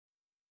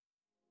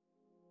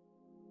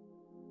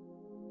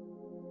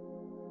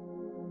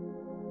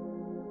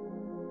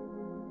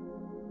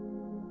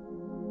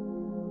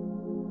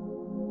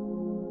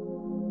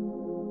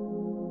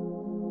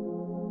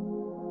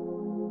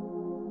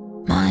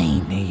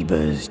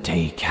neighbors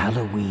take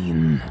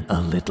Halloween a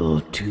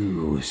little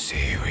too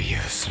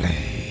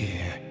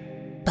seriously.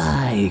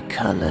 By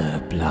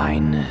color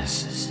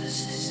blindness.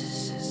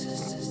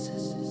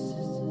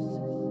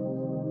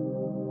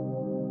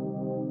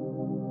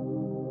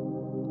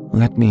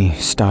 Let me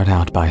start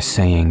out by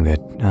saying that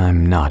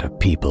I'm not a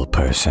people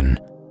person.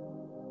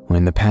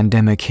 When the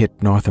pandemic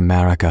hit North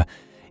America,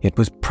 it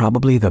was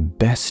probably the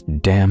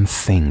best damn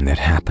thing that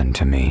happened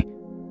to me.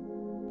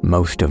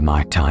 Most of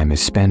my time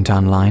is spent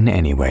online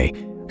anyway,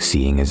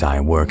 seeing as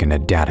I work in a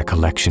data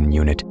collection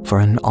unit for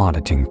an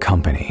auditing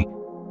company.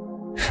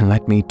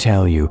 Let me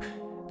tell you,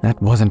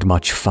 that wasn't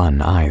much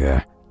fun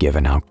either,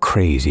 given how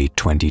crazy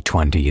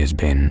 2020 has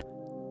been.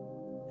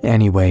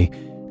 Anyway,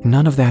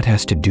 none of that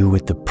has to do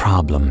with the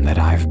problem that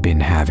I've been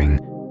having,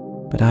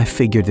 but I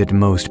figured that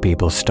most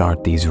people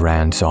start these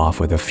rants off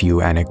with a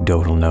few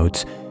anecdotal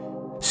notes,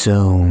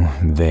 so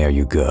there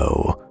you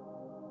go.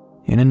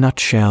 In a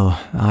nutshell,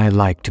 I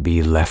like to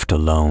be left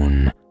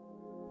alone.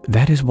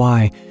 That is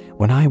why,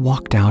 when I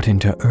walked out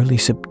into early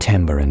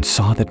September and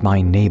saw that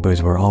my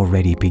neighbors were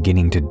already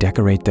beginning to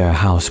decorate their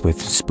house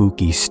with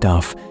spooky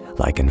stuff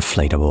like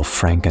inflatable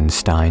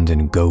Frankensteins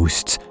and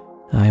ghosts,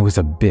 I was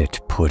a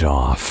bit put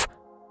off.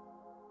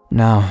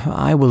 Now,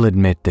 I will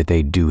admit that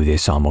they do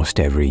this almost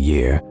every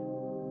year.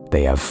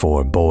 They have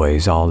 4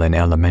 boys all in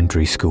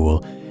elementary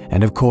school,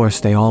 and of course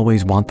they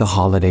always want the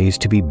holidays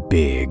to be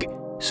big,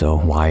 so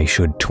why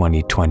should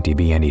 2020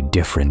 be any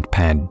different,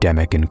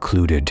 pandemic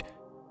included?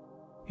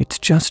 It's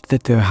just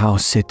that their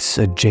house sits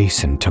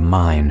adjacent to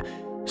mine,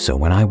 so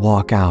when I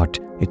walk out,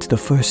 it's the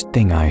first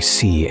thing I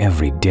see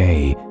every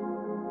day.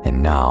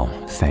 And now,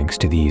 thanks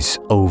to these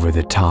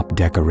over-the-top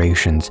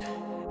decorations,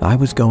 I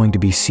was going to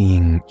be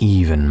seeing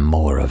even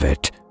more of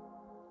it.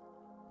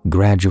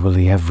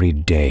 Gradually every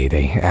day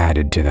they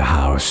added to the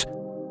house.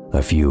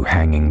 A few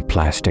hanging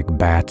plastic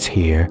bats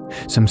here,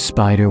 some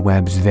spider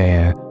webs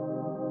there.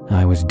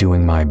 I was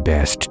doing my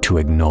best to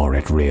ignore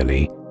it,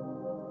 really.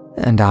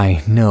 And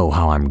I know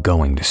how I'm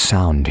going to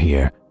sound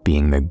here,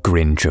 being the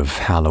Grinch of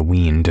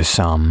Halloween to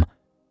some.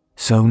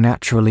 So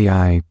naturally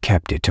I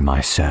kept it to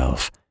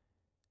myself.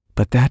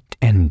 But that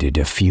ended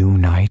a few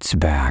nights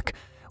back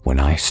when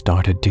I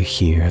started to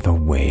hear the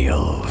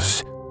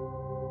wails.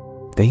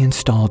 They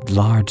installed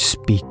large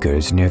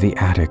speakers near the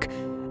attic,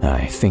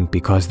 I think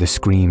because the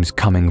screams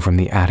coming from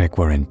the attic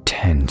were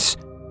intense.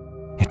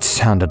 It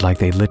sounded like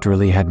they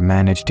literally had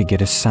managed to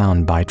get a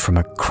soundbite from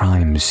a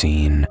crime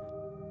scene.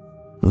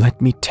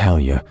 Let me tell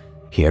you,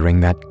 hearing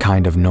that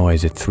kind of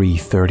noise at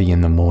 3:30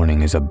 in the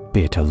morning is a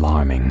bit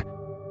alarming.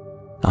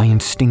 I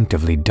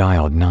instinctively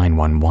dialed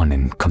 911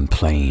 and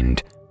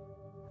complained.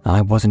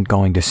 I wasn't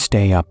going to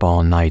stay up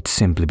all night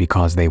simply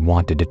because they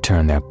wanted to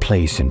turn their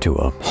place into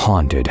a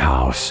haunted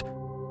house.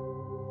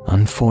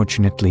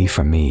 Unfortunately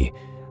for me,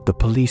 the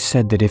police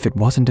said that if it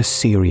wasn't a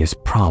serious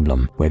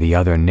problem where the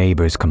other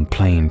neighbors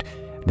complained,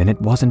 then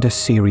it wasn't a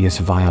serious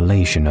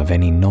violation of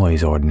any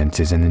noise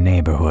ordinances in the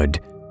neighborhood.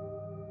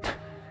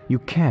 You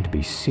can't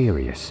be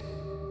serious.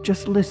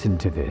 Just listen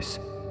to this.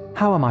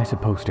 How am I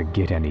supposed to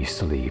get any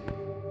sleep?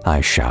 I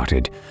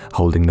shouted,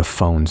 holding the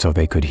phone so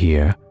they could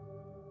hear.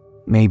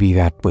 Maybe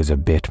that was a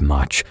bit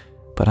much,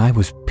 but I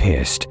was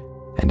pissed,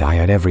 and I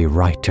had every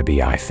right to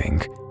be, I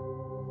think.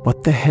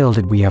 What the hell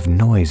did we have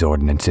noise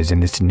ordinances in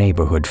this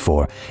neighborhood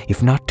for,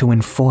 if not to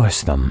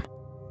enforce them?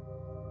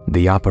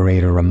 The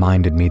operator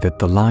reminded me that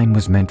the line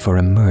was meant for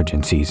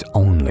emergencies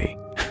only.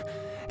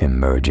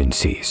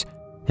 Emergencies.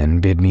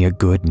 And bid me a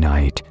good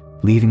night,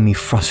 leaving me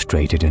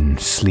frustrated and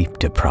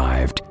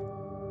sleep-deprived.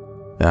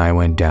 I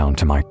went down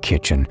to my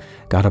kitchen,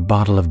 got a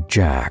bottle of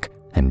Jack,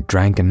 and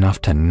drank enough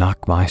to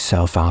knock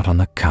myself out on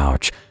the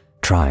couch,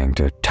 trying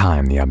to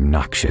time the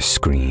obnoxious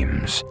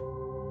screams.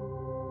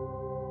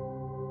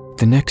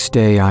 The next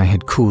day I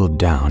had cooled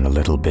down a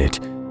little bit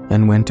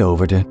and went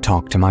over to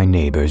talk to my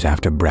neighbors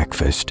after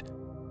breakfast.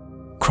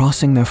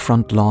 Crossing their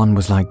front lawn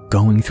was like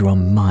going through a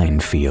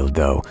minefield,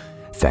 though,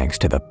 thanks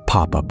to the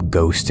pop-up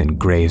ghosts and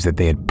graves that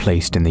they had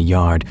placed in the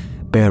yard,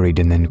 buried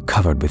and then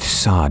covered with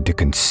sod to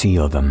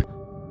conceal them.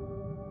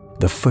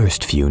 The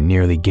first few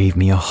nearly gave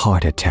me a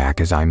heart attack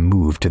as I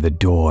moved to the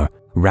door,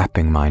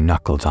 rapping my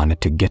knuckles on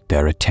it to get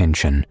their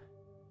attention.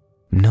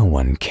 No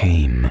one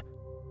came.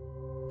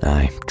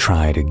 I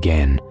tried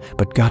again,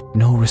 but got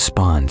no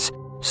response,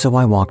 so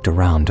I walked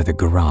around to the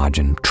garage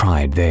and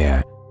tried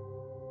there.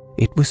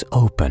 It was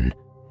open,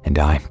 and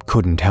I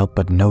couldn't help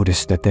but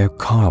notice that their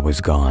car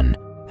was gone,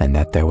 and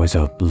that there was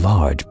a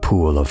large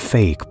pool of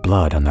fake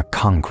blood on the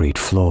concrete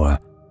floor.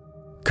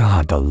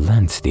 God, the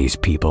lengths these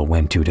people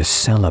went to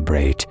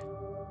celebrate.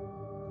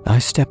 I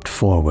stepped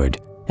forward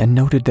and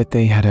noted that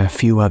they had a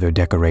few other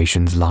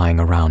decorations lying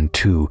around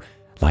too,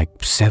 like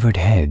severed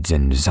heads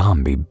and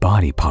zombie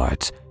body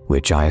parts,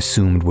 which I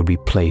assumed would be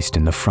placed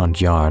in the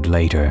front yard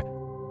later.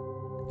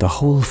 The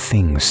whole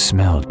thing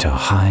smelled to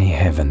high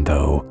heaven,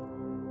 though.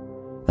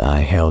 I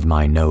held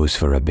my nose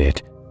for a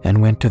bit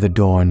and went to the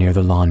door near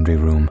the laundry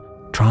room,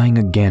 trying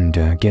again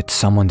to get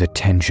someone's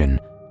attention,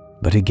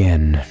 but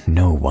again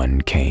no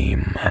one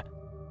came.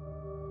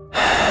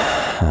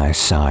 I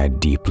sighed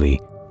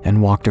deeply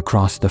and walked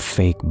across the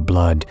fake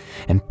blood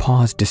and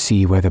paused to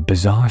see where the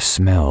bizarre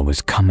smell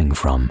was coming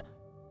from.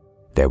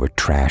 There were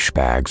trash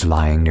bags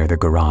lying near the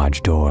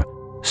garage door,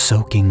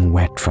 soaking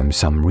wet from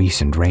some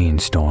recent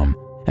rainstorm,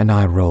 and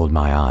I rolled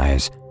my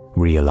eyes,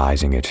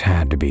 realizing it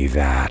had to be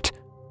that.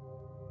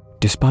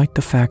 Despite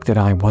the fact that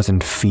I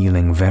wasn't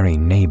feeling very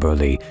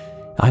neighborly,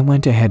 I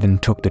went ahead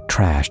and took the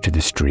trash to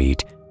the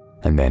street,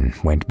 and then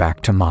went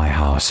back to my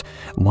house,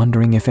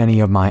 wondering if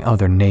any of my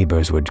other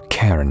neighbors would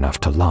care enough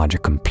to lodge a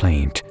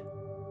complaint.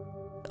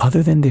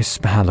 Other than this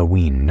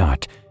Halloween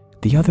nut,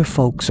 the other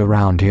folks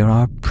around here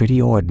are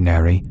pretty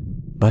ordinary,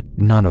 but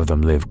none of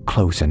them live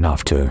close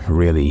enough to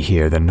really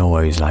hear the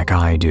noise like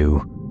I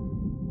do.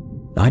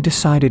 I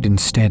decided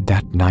instead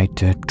that night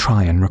to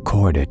try and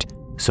record it,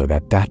 so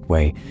that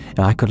way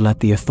I could let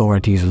the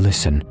authorities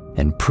listen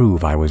and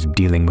prove I was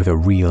dealing with a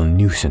real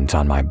nuisance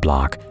on my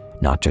block,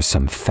 not just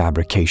some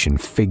fabrication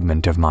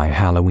figment of my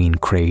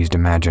Halloween-crazed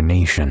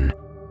imagination.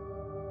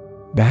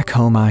 Back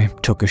home, I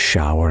took a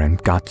shower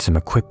and got some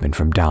equipment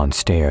from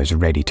downstairs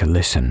ready to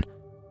listen.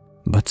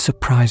 But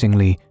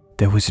surprisingly,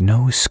 there was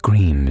no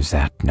screams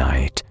that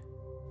night,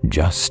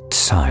 just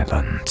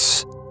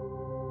silence.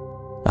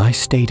 I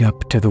stayed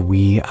up to the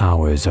wee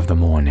hours of the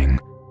morning.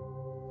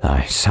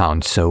 I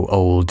sound so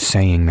old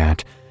saying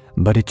that,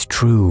 but it's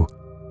true.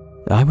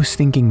 I was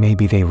thinking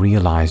maybe they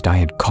realized I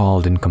had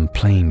called and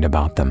complained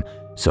about them,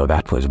 so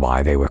that was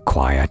why they were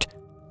quiet.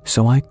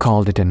 So I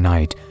called it a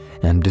night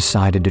and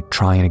decided to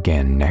try it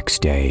again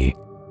next day.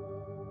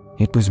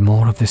 It was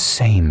more of the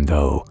same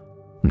though,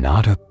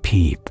 not a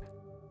peep.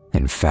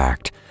 In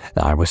fact,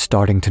 I was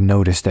starting to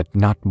notice that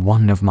not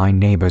one of my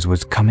neighbors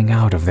was coming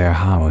out of their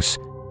house.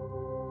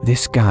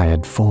 This guy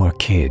had 4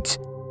 kids.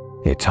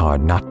 It's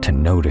hard not to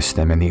notice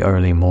them in the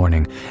early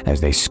morning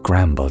as they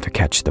scramble to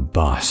catch the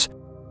bus,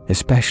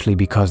 especially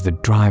because the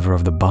driver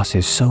of the bus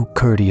is so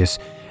courteous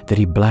that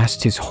he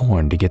blasts his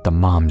horn to get the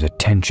mom's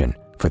attention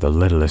for the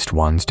littlest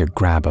ones to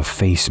grab a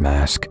face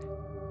mask.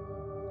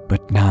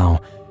 But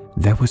now,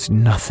 there was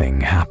nothing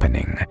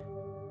happening.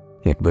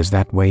 It was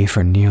that way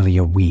for nearly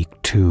a week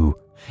too,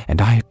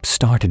 and I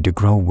started to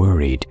grow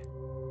worried.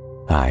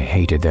 I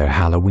hated their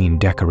Halloween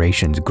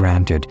decorations,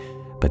 granted,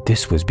 but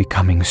this was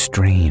becoming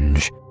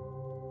strange.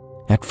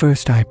 At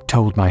first I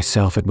told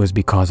myself it was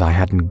because I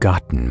hadn't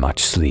gotten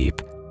much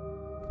sleep,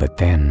 but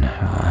then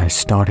I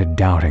started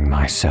doubting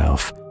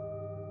myself.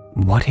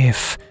 What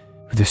if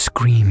the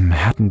scream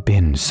hadn't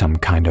been some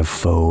kind of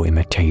faux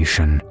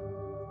imitation?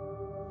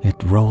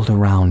 It rolled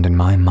around in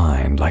my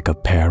mind like a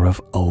pair of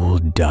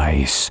old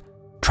dice,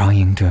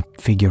 trying to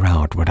figure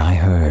out what I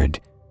heard.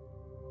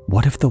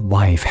 What if the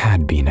wife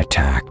had been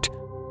attacked?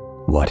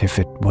 What if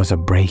it was a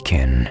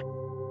break-in?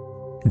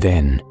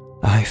 Then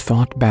I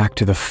thought back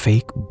to the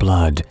fake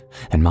blood,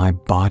 and my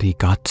body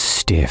got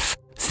stiff,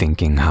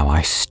 thinking how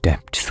I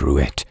stepped through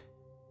it.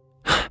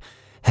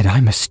 Had I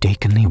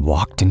mistakenly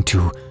walked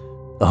into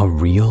a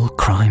real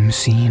crime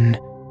scene?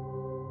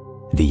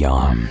 The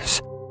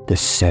arms, the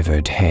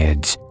severed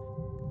heads.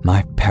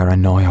 My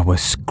paranoia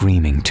was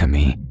screaming to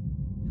me.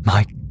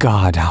 My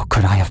God, how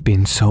could I have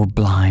been so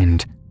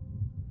blind?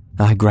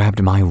 I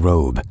grabbed my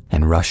robe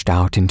and rushed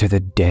out into the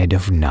dead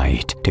of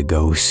night to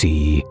go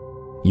see,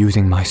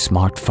 using my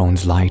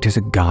smartphone's light as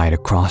a guide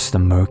across the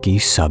murky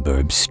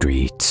suburb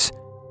streets.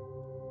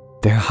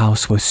 Their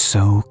house was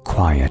so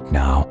quiet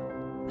now,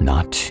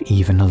 not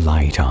even a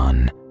light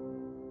on.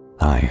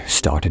 I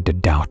started to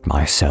doubt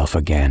myself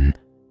again.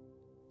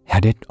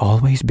 Had it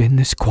always been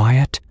this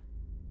quiet?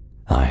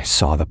 I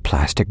saw the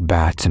plastic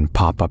bats and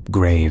pop-up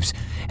graves,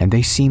 and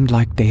they seemed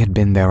like they had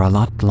been there a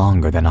lot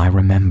longer than I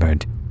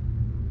remembered.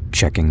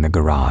 Checking the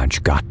garage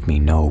got me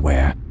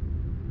nowhere.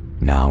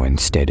 Now,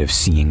 instead of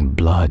seeing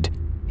blood,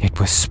 it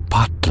was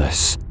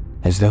spotless,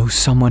 as though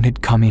someone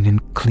had come in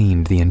and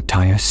cleaned the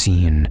entire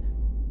scene.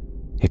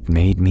 It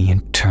made me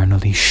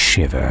internally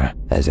shiver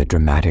as a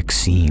dramatic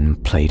scene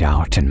played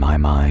out in my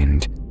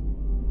mind.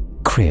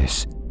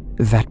 Chris,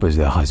 that was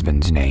the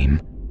husband's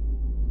name.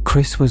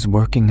 Chris was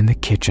working in the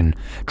kitchen,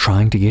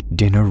 trying to get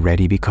dinner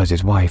ready because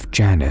his wife,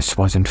 Janice,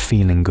 wasn't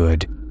feeling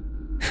good.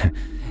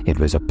 It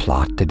was a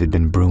plot that had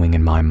been brewing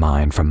in my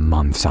mind for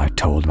months, I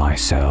told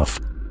myself.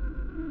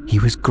 He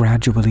was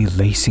gradually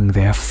lacing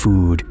their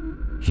food,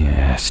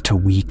 yes, to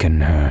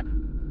weaken her,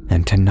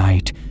 and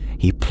tonight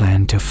he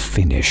planned to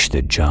finish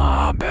the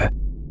job.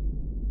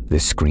 The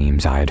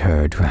screams I had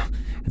heard,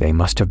 they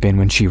must have been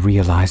when she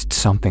realized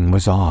something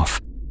was off.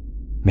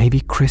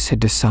 Maybe Chris had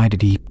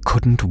decided he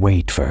couldn't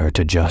wait for her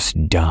to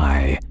just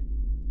die.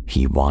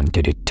 He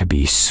wanted it to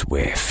be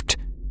swift.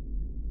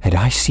 Had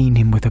I seen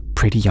him with a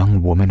pretty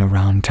young woman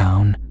around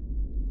town?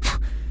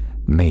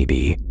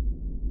 Maybe.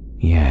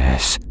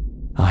 Yes,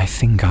 I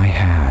think I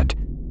had.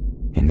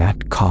 In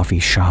that coffee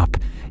shop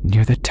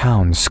near the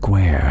town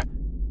square.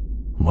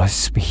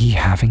 Was he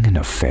having an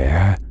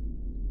affair?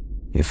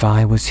 If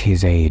I was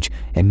his age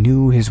and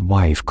knew his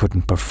wife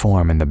couldn't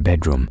perform in the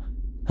bedroom,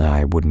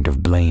 I wouldn't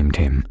have blamed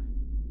him.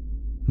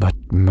 But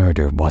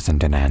murder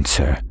wasn't an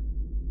answer.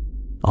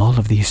 All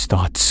of these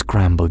thoughts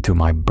scrambled through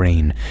my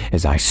brain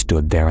as I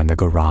stood there in the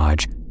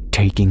garage,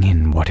 taking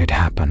in what had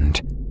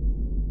happened.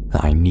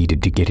 I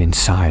needed to get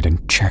inside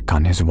and check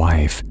on his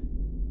wife.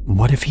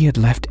 What if he had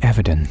left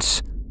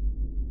evidence?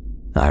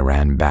 I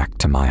ran back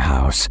to my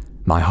house,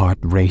 my heart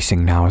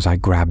racing now as I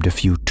grabbed a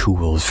few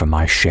tools from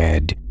my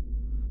shed.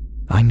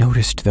 I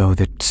noticed, though,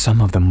 that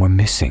some of them were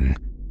missing,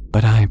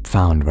 but I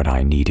found what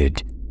I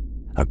needed.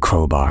 A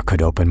crowbar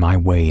could open my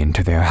way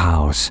into their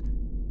house.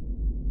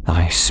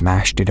 I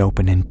smashed it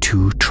open in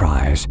 2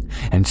 tries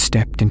and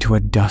stepped into a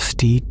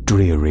dusty,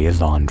 dreary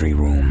laundry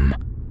room.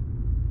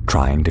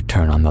 Trying to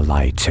turn on the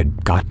lights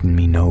had gotten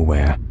me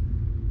nowhere.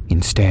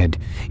 Instead,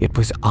 it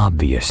was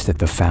obvious that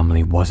the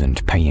family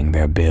wasn't paying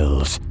their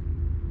bills.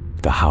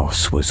 The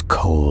house was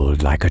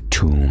cold like a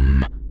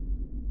tomb.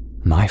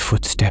 My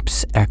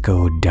footsteps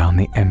echoed down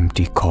the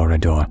empty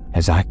corridor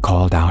as I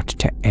called out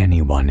to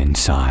anyone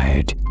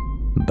inside,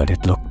 but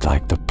it looked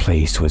like the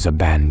place was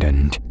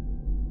abandoned.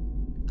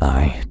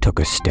 I took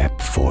a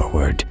step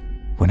forward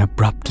when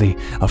abruptly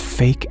a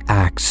fake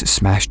axe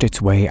smashed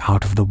its way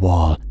out of the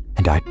wall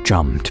and I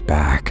jumped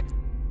back.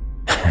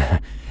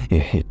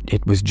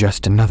 It was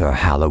just another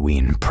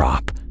Halloween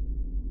prop,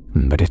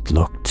 but it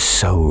looked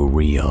so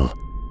real,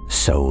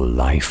 so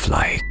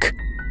lifelike.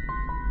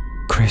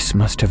 Chris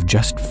must have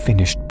just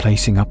finished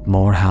placing up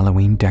more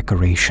Halloween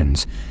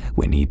decorations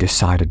when he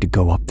decided to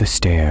go up the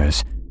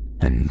stairs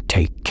and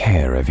take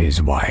care of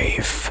his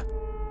wife.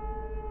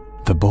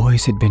 The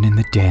boys had been in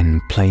the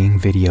den playing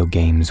video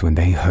games when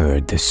they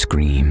heard the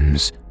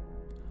screams.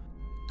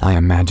 I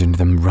imagined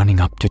them running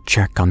up to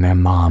check on their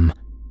mom,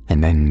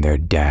 and then their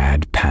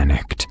dad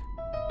panicked.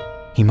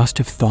 He must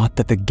have thought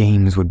that the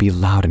games would be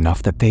loud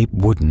enough that they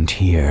wouldn't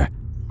hear.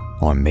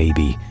 Or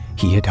maybe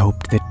he had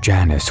hoped that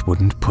Janice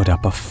wouldn't put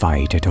up a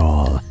fight at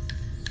all.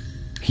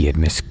 He had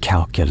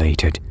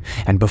miscalculated,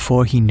 and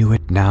before he knew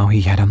it now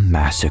he had a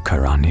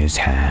massacre on his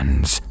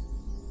hands.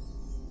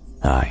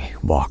 I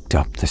walked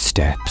up the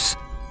steps,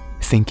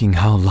 thinking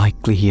how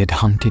likely he had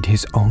hunted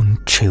his own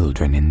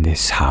children in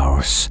this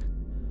house.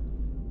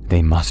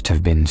 They must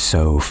have been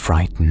so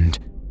frightened.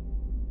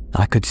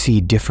 I could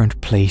see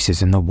different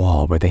places in the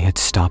wall where they had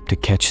stopped to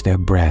catch their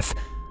breath,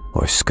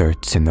 or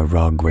skirts in the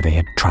rug where they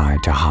had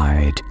tried to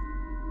hide.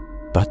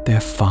 But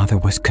their father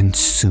was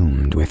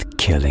consumed with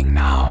killing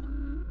now.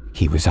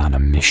 He was on a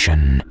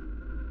mission.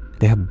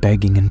 Their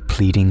begging and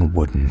pleading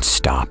wouldn't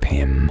stop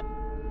him.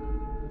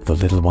 The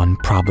little one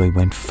probably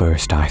went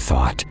first, I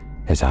thought,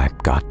 as I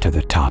got to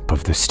the top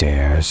of the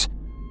stairs.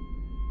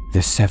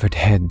 The severed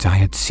heads I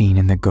had seen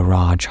in the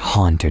garage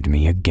haunted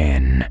me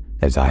again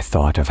as I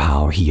thought of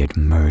how he had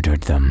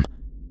murdered them.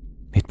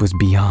 It was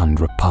beyond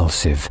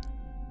repulsive.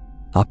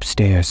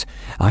 Upstairs,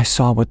 I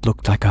saw what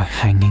looked like a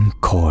hanging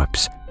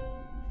corpse.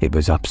 It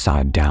was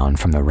upside down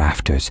from the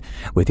rafters,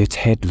 with its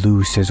head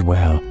loose as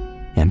well,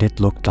 and it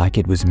looked like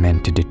it was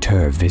meant to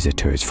deter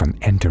visitors from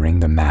entering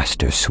the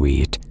master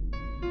suite.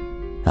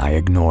 I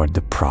ignored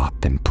the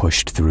prop and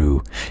pushed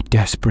through,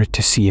 desperate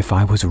to see if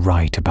I was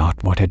right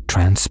about what had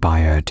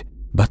transpired,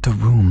 but the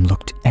room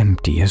looked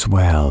empty as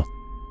well.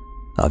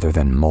 Other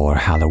than more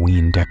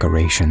Halloween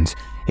decorations,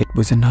 it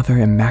was another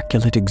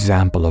immaculate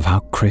example of how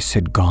Chris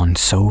had gone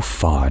so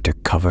far to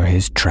cover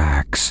his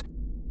tracks.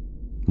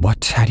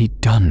 What had he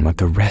done with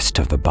the rest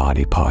of the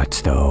body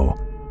parts, though?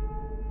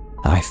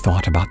 I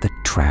thought about the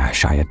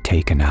trash I had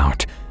taken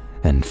out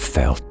and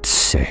felt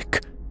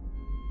sick.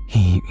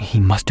 He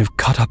must have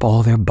cut up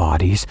all their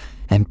bodies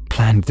and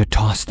planned to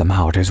toss them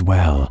out as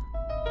well.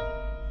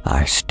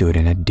 I stood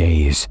in a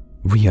daze,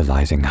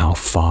 realizing how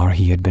far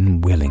he had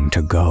been willing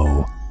to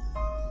go.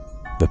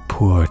 The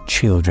poor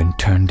children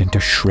turned into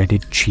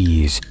shredded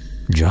cheese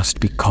just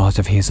because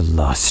of his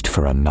lust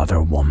for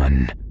another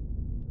woman.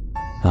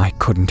 I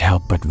couldn't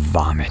help but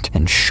vomit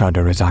and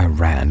shudder as I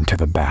ran to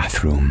the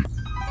bathroom.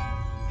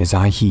 As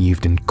I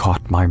heaved and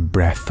caught my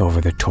breath over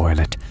the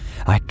toilet,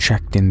 I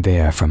checked in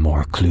there for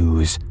more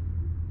clues.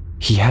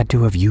 He had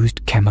to have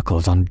used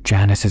chemicals on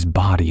Janice's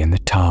body in the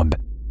tub,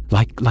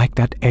 like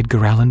that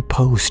Edgar Allan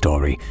Poe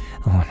story.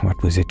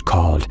 What was it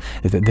called?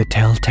 The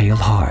Telltale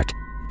Heart,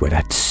 where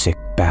that sick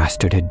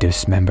bastard had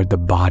dismembered the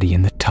body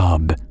in the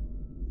tub.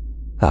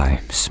 I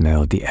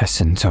smelled the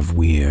essence of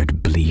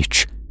weird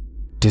bleach.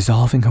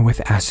 Dissolving her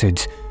with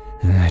acids,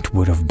 that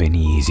would have been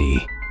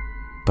easy.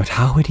 But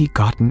how had he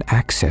gotten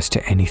access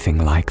to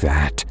anything like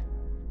that?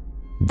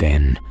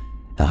 Then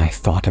I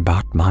thought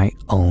about my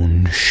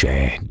own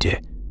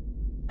shed.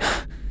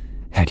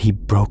 Had he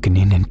broken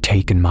in and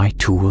taken my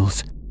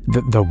tools,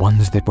 the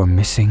ones that were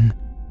missing?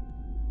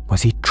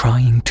 Was he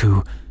trying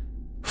to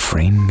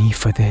frame me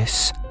for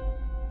this?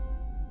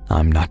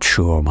 I'm not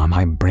sure why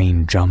my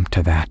brain jumped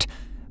to that,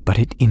 but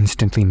it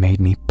instantly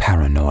made me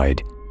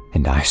paranoid,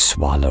 and I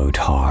swallowed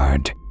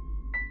hard.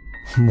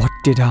 What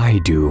did I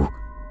do?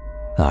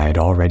 I had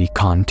already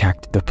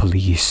contacted the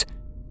police.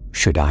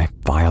 Should I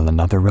file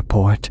another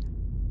report?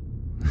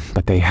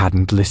 But they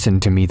hadn't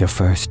listened to me the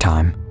first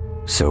time,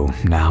 so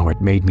now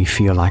it made me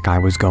feel like I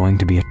was going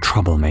to be a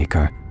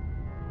troublemaker.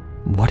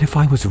 What if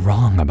I was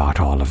wrong about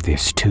all of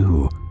this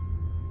too?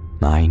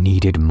 I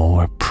needed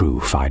more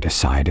proof, I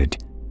decided.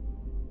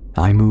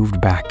 I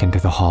moved back into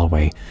the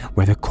hallway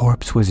where the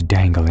corpse was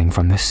dangling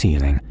from the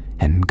ceiling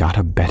and got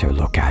a better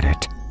look at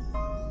it.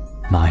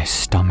 My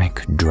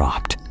stomach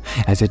dropped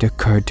as it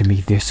occurred to me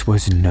this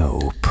was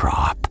no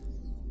prop.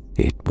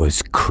 It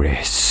was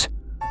Chris.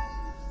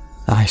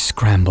 I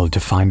scrambled to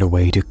find a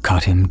way to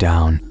cut him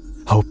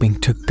down, hoping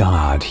to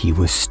God he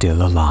was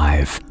still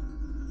alive.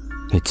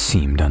 It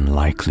seemed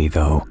unlikely,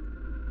 though.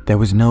 There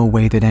was no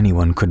way that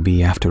anyone could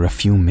be after a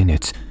few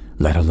minutes,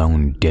 let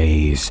alone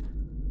days.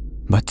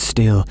 But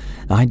still,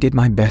 I did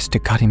my best to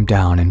cut him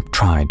down and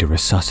tried to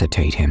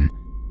resuscitate him.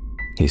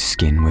 His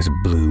skin was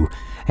blue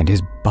and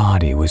his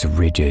body was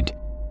rigid.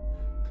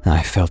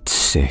 I felt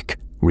sick,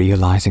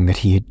 realizing that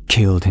he had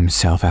killed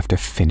himself after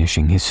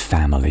finishing his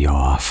family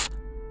off.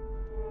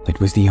 It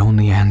was the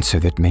only answer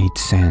that made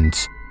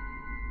sense.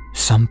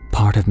 Some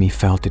part of me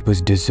felt it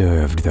was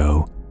deserved,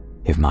 though,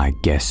 if my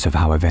guess of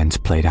how events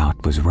played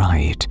out was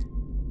right.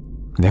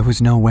 There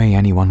was no way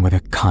anyone with a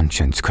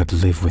conscience could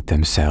live with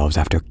themselves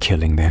after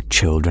killing their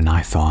children,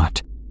 I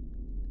thought.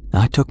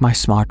 I took my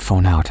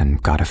smartphone out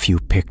and got a few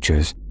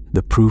pictures,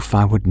 the proof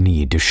I would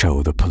need to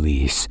show the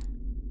police.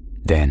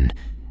 Then,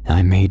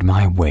 I made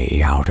my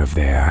way out of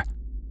there.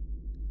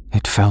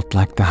 It felt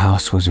like the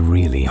house was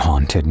really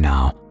haunted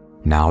now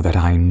that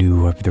I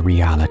knew of the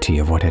reality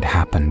of what had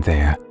happened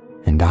there,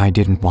 and I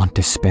didn't want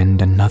to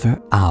spend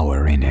another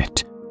hour in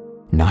it.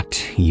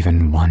 Not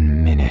even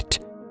 1 minute.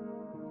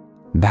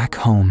 Back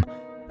home,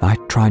 I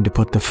tried to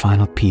put the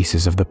final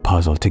pieces of the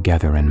puzzle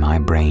together in my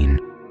brain.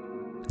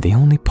 The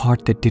only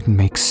part that didn't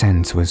make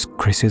sense was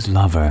Chris's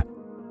lover.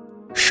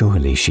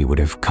 Surely she would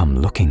have come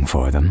looking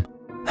for them.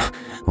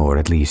 Or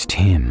at least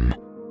him.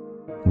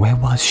 Where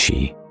was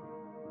she?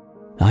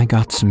 I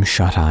got some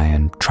shut-eye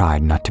and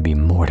tried not to be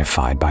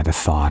mortified by the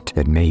thought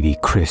that maybe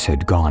Chris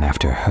had gone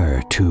after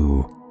her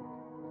too.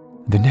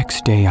 The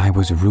next day I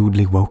was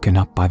rudely woken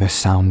up by the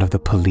sound of the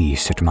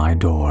police at my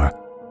door.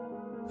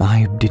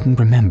 I didn't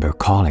remember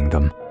calling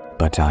them,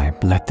 but I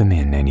let them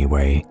in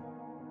anyway.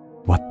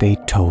 What they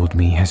told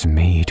me has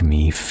made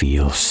me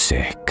feel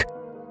sick.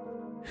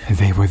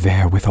 They were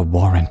there with a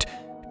warrant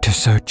to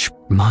search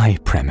my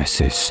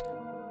premises.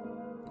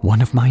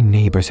 One of my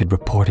neighbors had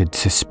reported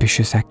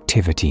suspicious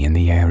activity in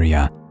the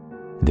area,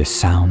 the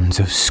sounds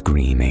of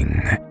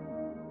screaming.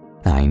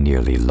 I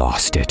nearly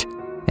lost it,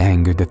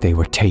 angered that they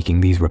were taking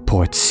these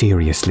reports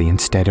seriously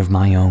instead of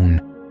my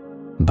own.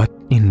 But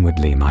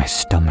inwardly my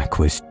stomach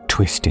was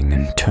twisting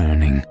and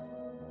turning.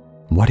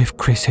 What if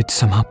Chris had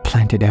somehow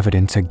planted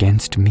evidence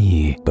against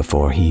me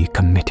before he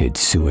committed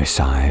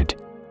suicide?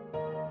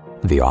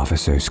 The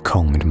officers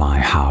combed my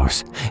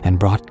house and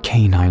brought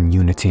canine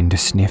units in to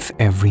sniff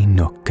every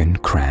nook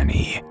and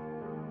cranny.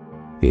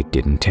 It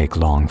didn't take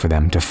long for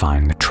them to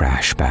find the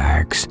trash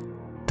bags,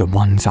 the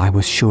ones I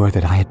was sure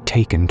that I had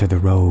taken to the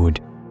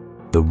road,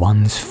 the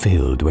ones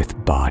filled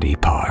with body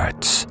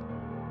parts.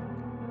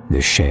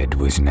 The shed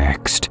was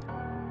next.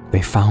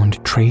 They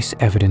found trace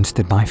evidence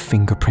that my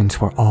fingerprints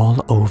were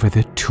all over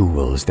the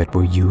tools that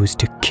were used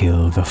to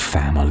kill the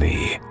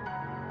family.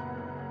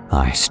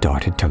 I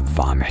started to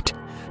vomit,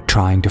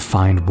 trying to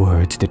find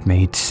words that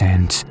made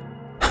sense.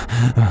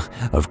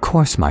 Of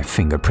course my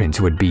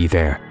fingerprints would be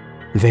there.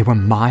 They were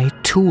my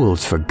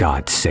tools, for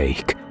God's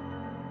sake.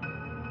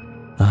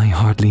 I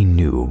hardly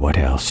knew what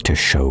else to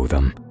show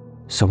them,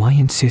 so I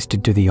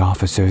insisted to the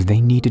officers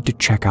they needed to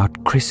check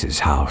out Chris's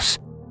house.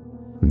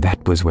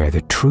 That was where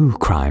the true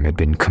crime had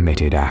been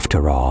committed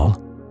after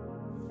all.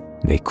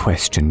 They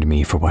questioned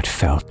me for what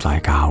felt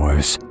like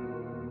hours.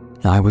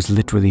 I was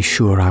literally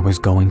sure I was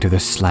going to the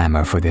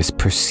slammer for this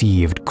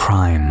perceived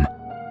crime.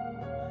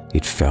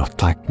 It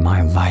felt like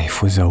my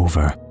life was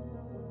over.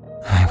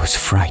 I was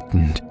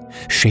frightened,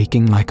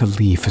 shaking like a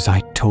leaf as I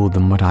told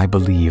them what I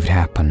believed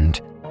happened.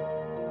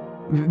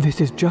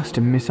 This is just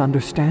a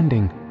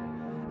misunderstanding.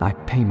 I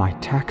pay my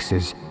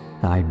taxes.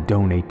 I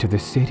donate to the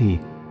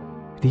city.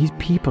 These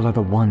people are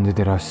the ones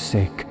that are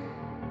sick,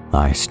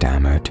 I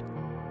stammered.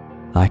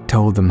 I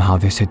told them how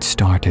this had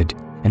started,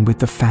 and with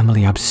the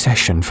family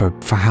obsession for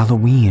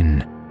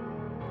Halloween.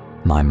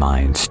 My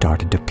mind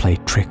started to play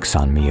tricks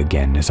on me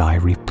again as I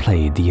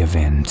replayed the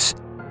events.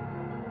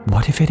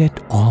 What if it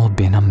had all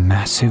been a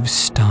massive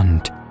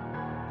stunt?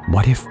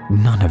 What if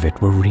none of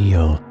it were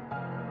real?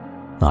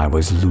 I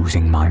was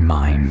losing my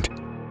mind.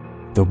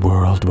 The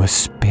world was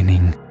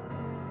spinning.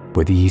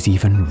 Were these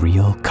even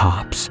real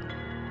cops?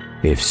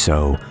 If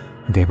so,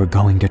 they were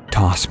going to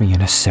toss me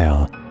in a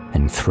cell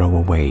and throw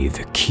away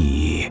the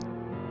key.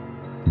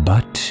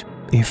 But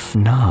if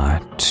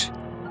not...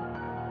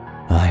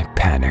 I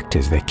panicked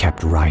as they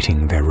kept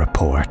writing their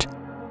report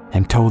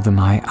and told them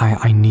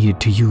I needed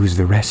to use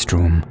the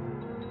restroom.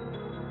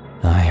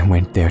 I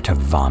went there to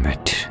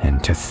vomit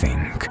and to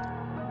think.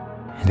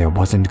 There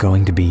wasn't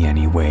going to be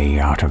any way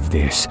out of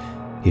this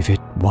if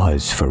it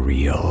was for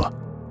real.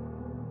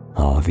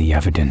 All the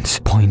evidence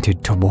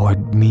pointed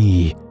toward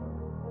me.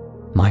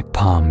 My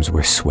palms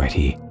were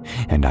sweaty,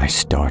 and I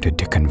started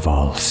to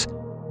convulse.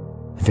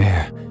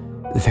 There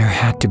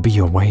had to be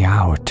a way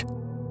out.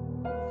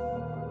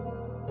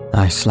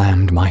 I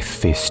slammed my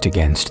fist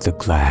against the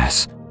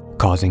glass,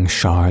 causing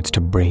shards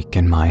to break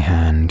in my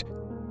hand.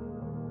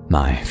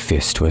 My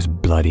fist was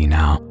bloody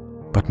now,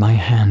 but my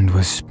hand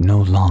was no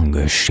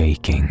longer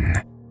shaking.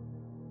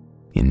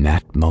 In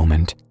that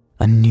moment,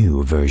 a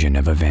new version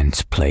of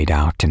events played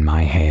out in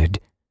my head.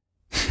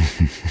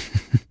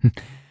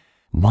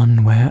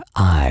 One where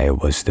I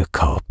was the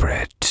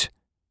culprit.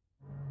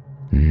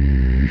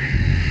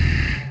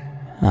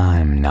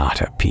 I'm not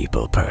a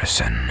people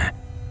person.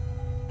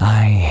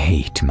 I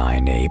hate my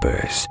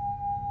neighbors.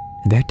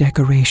 Their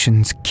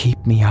decorations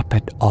keep me up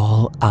at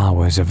all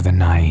hours of the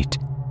night.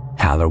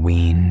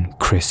 Halloween,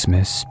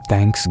 Christmas,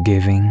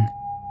 Thanksgiving.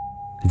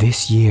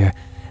 This year,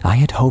 I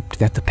had hoped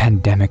that the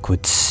pandemic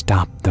would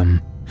stop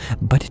them,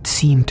 but it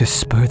seemed to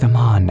spur them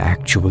on,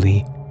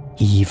 actually,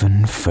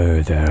 even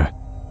further.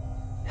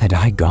 Had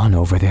I gone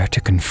over there to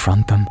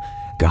confront them,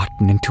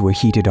 gotten into a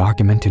heated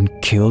argument and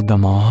killed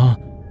them all?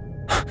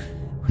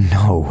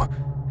 No,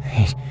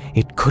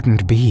 it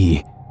couldn't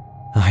be.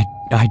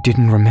 I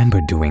didn't remember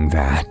doing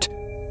that.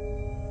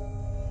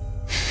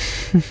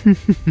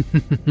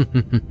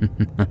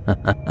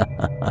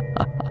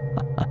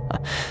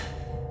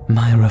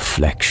 My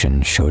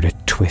reflection showed a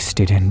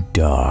twisted and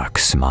dark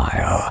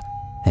smile,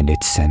 and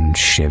it sent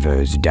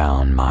shivers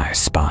down my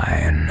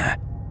spine.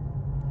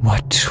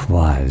 What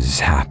was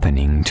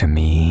happening to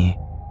me?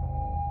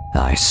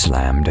 I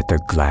slammed at the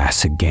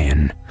glass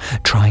again,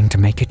 trying to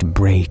make it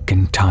break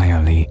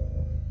entirely.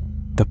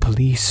 The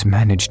police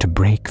managed to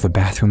break the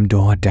bathroom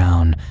door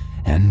down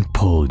and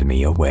pulled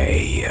me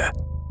away.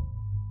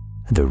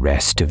 The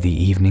rest of the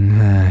evening,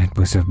 it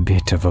was a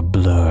bit of a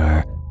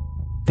blur.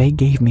 They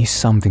gave me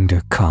something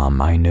to calm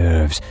my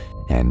nerves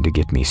and to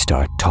get me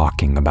start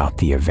talking about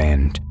the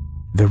event,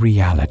 the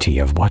reality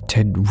of what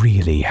had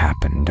really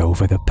happened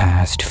over the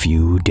past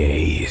few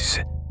days.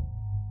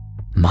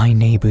 My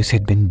neighbors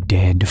had been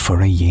dead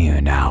for a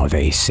year now,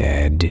 they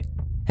said,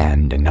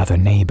 and another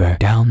neighbor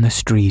down the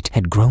street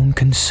had grown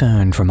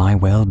concerned for my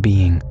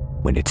well-being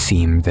when it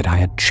seemed that I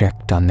had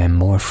checked on them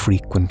more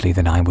frequently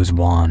than I was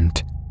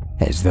wont,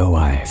 as though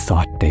I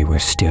thought they were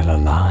still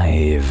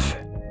alive.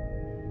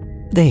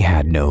 They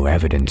had no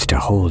evidence to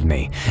hold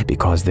me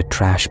because the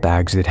trash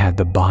bags that had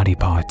the body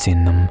parts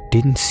in them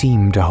didn't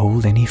seem to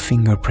hold any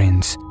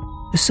fingerprints,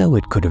 so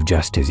it could have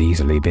just as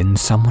easily been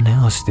someone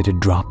else that had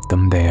dropped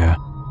them there.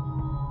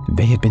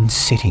 They had been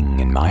sitting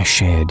in my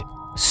shed,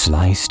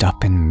 sliced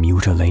up and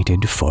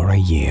mutilated for a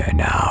year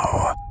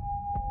now.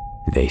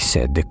 They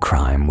said the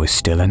crime was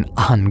still an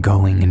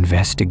ongoing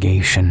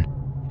investigation,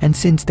 and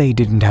since they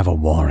didn't have a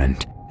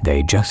warrant,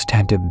 they just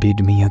had to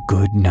bid me a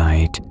good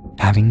night,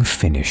 having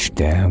finished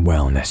their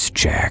wellness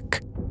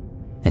check.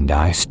 And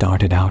I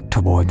started out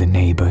toward the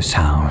neighbor's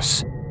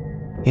house.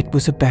 It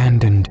was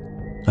abandoned,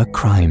 a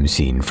crime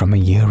scene from a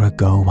year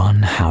ago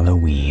on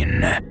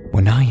Halloween,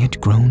 when I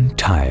had grown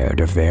tired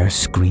of their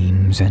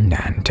screams and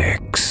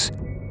antics.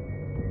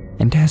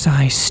 And as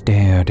I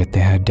stared at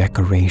their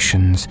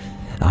decorations,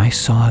 I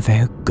saw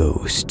their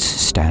ghosts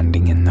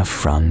standing in the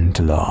front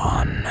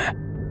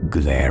lawn,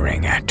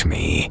 glaring at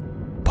me,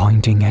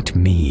 pointing at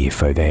me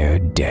for their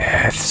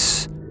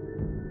deaths.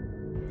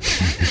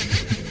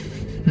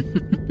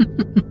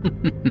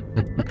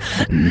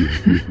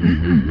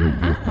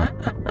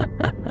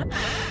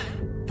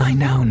 I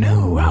now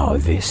know how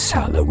this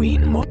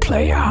Halloween will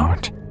play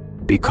out,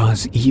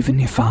 because even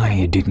if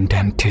I didn't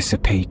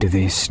anticipate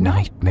this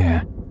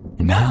nightmare,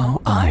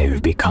 now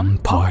I've become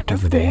part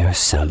of their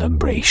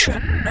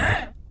celebration.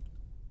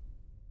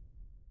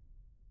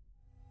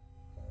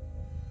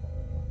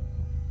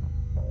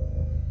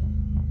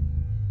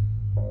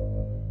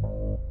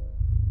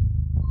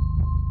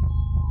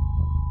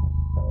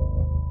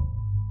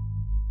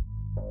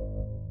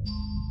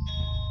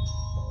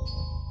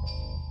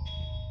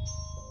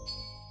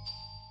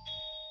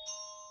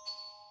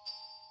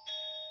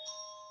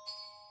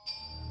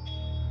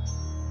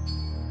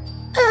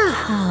 A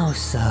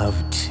house of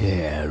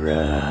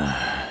terror.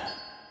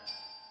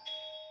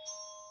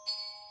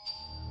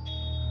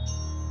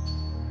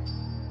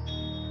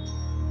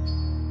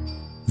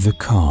 The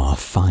car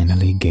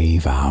finally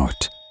gave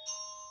out.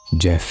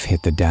 Jeff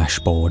hit the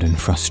dashboard in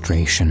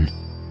frustration.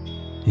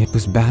 It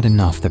was bad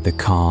enough that the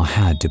car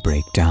had to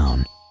break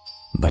down,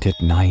 but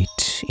at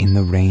night, in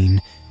the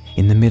rain,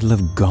 in the middle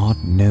of God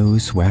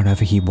knows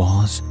wherever he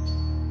was,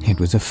 it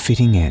was a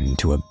fitting end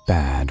to a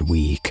bad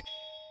week.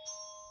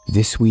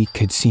 This week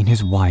had seen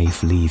his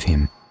wife leave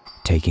him,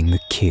 taking the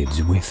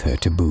kids with her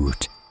to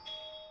boot.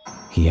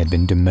 He had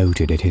been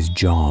demoted at his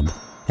job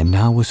and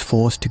now was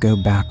forced to go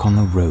back on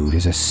the road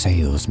as a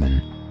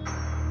salesman.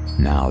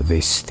 Now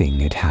this thing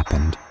had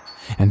happened,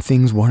 and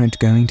things weren't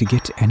going to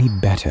get any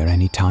better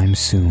anytime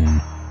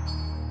soon.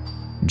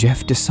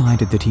 Jeff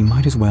decided that he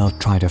might as well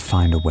try to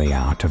find a way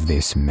out of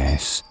this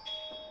mess.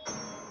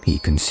 He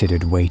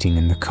considered waiting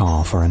in the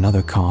car for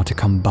another car to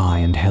come by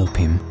and help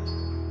him.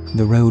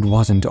 The road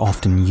wasn't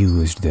often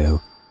used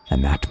though,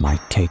 and that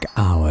might take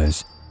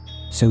hours,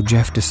 so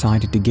Jeff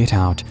decided to get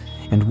out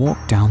and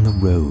walk down the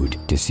road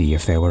to see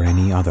if there were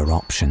any other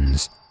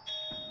options.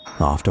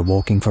 After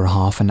walking for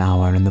half an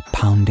hour in the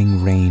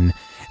pounding rain,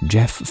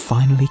 Jeff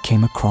finally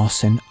came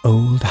across an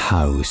old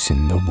house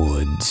in the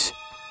woods.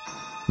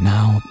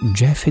 Now,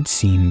 Jeff had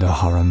seen the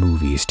horror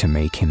movies to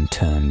make him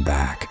turn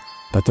back,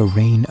 but the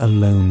rain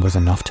alone was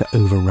enough to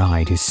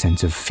override his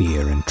sense of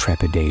fear and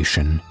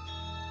trepidation.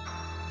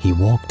 He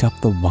walked up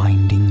the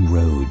winding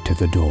road to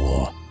the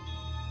door.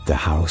 The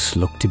house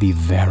looked to be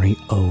very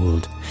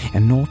old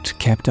and not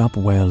kept up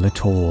well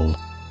at all,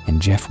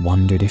 and Jeff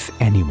wondered if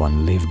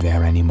anyone lived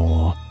there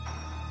anymore.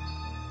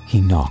 He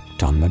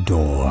knocked on the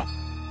door,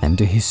 and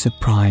to his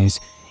surprise,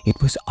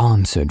 it was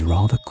answered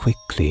rather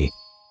quickly.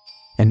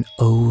 An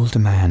old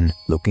man,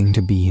 looking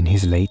to be in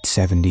his late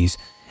 70s,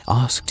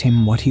 asked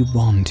him what he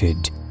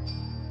wanted.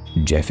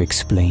 Jeff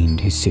explained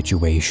his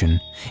situation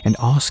and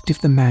asked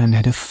if the man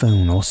had a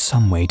phone or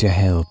some way to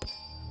help.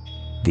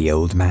 The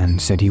old man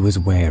said he was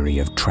wary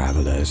of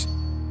travelers,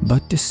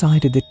 but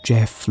decided that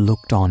Jeff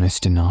looked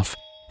honest enough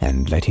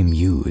and let him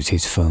use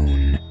his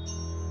phone.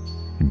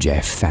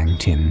 Jeff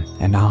thanked him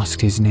and asked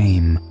his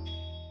name.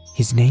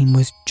 His name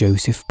was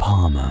Joseph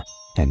Palmer,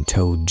 and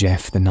told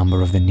Jeff the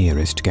number of the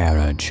nearest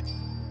garage.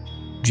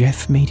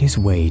 Jeff made his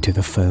way to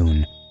the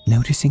phone,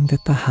 noticing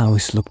that the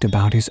house looked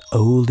about as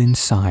old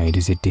inside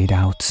as it did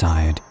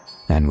outside,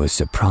 and was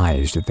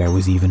surprised that there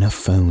was even a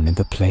phone in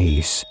the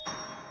place.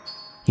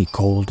 He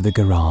called the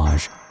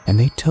garage, and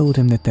they told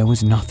him that there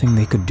was nothing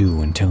they could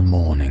do until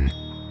morning.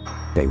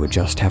 They would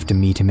just have to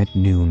meet him at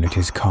noon at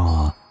his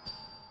car.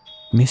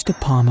 Mr.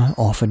 Palmer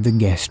offered the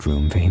guest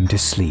room for him to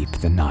sleep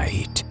the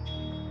night.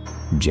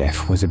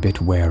 Jeff was a bit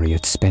wary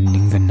at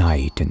spending the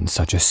night in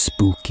such a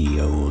spooky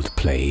old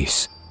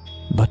place,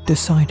 but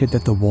decided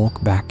that the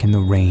walk back in the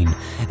rain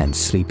and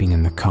sleeping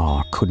in the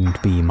car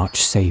couldn't be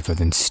much safer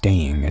than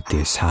staying at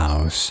this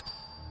house.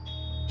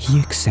 He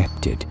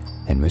accepted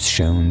and was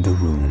shown the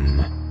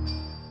room.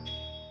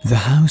 The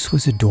house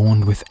was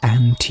adorned with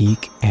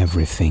antique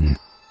everything.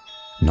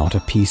 Not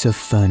a piece of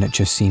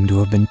furniture seemed to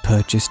have been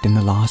purchased in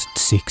the last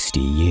 60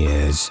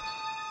 years.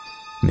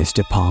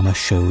 Mr. Palmer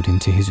showed him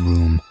to his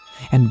room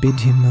and bid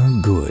him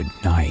a good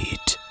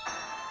night.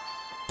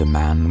 The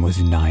man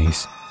was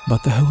nice,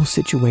 but the whole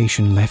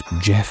situation left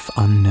Jeff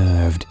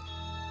unnerved.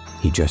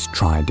 He just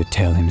tried to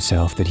tell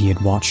himself that he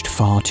had watched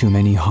far too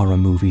many horror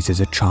movies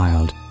as a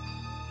child.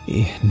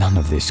 None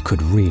of this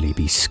could really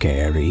be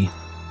scary.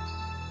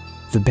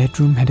 The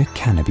bedroom had a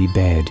canopy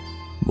bed,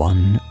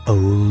 one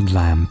old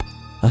lamp,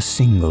 a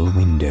single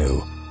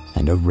window,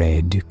 and a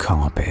red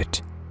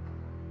carpet.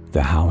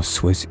 The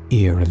house was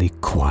eerily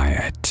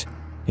quiet,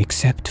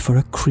 except for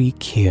a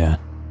creak here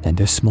and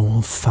a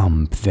small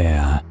thump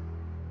there.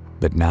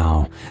 But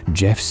now,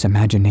 Jeff's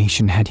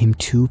imagination had him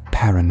too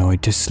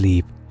paranoid to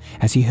sleep,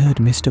 as he heard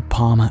Mr.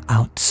 Palmer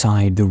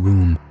outside the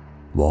room,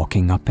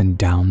 walking up and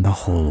down the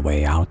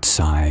hallway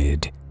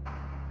outside.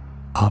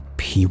 Up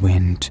he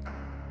went,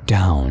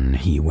 down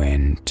he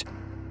went.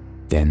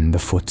 Then the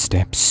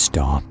footsteps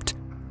stopped,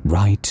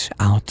 right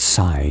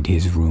outside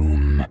his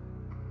room.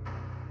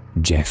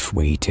 Jeff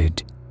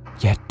waited,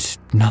 yet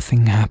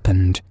nothing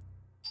happened.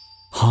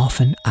 Half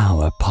an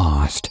hour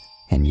passed,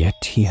 and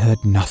yet he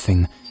heard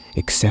nothing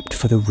except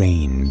for the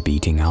rain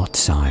beating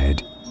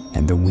outside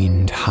and the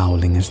wind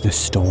howling as the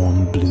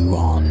storm blew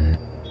on.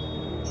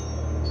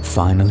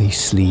 Finally,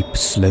 sleep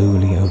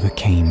slowly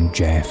overcame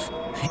Jeff,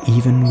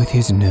 even with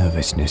his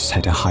nervousness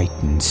at a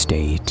heightened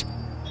state.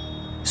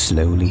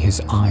 Slowly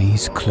his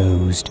eyes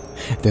closed,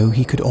 though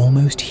he could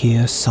almost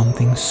hear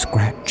something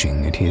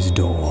scratching at his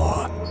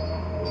door.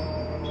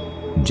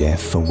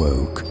 Jeff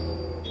awoke.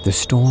 The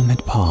storm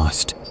had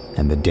passed,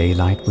 and the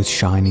daylight was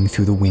shining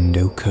through the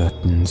window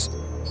curtains.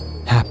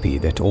 Happy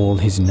that all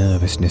his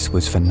nervousness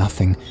was for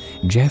nothing,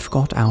 Jeff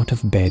got out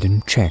of bed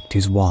and checked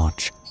his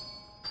watch.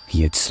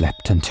 He had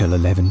slept until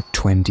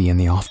 11:20 in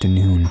the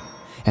afternoon,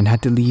 and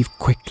had to leave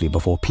quickly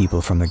before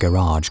people from the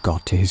garage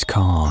got to his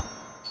car.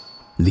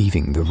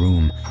 Leaving the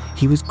room,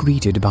 he was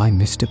greeted by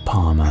Mr.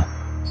 Palmer.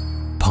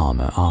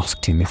 Palmer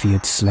asked him if he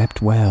had slept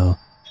well.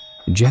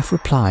 Jeff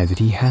replied that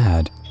he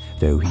had,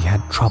 though he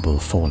had trouble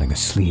falling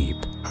asleep.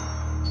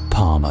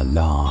 Palmer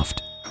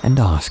laughed and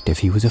asked if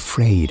he was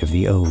afraid of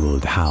the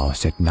old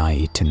house at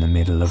night in the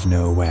middle of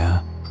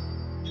nowhere.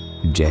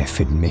 Jeff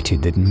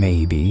admitted that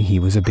maybe he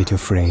was a bit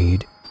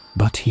afraid,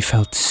 but he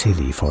felt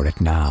silly for it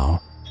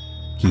now.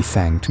 He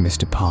thanked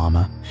Mr.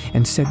 Palmer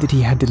and said that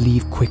he had to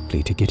leave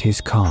quickly to get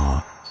his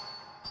car.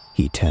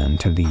 He turned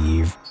to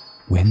leave,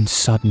 when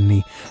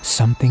suddenly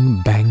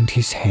something banged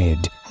his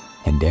head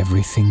and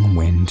everything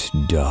went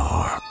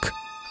dark.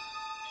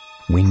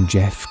 When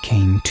Jeff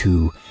came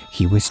to,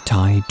 he was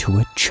tied to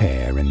a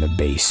chair in the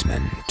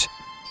basement.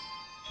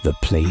 The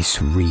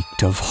place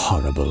reeked of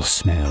horrible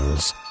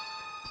smells.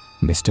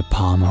 Mr.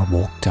 Palmer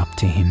walked up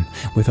to him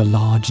with a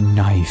large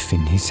knife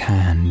in his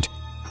hand.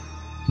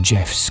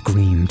 Jeff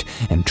screamed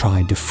and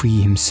tried to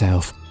free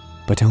himself,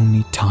 but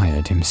only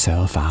tired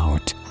himself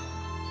out.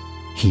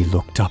 He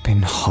looked up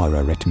in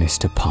horror at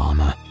Mr.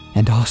 Palmer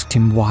and asked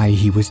him why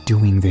he was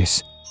doing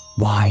this.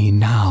 Why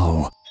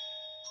now?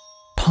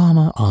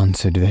 Palmer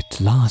answered that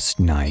last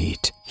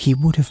night he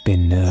would have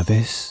been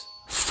nervous,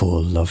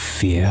 full of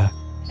fear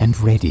and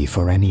ready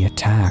for any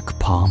attack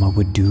Palmer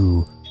would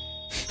do.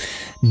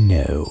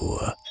 No,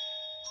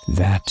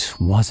 that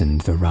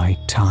wasn't the right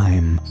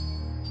time.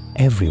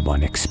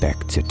 Everyone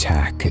expects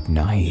attack at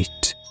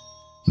night.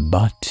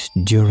 But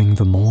during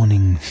the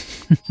morning,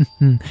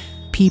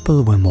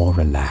 people were more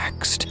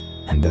relaxed,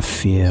 and the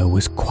fear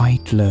was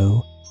quite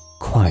low,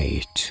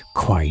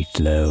 quite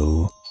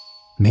low,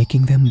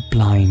 making them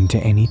blind to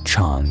any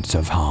chance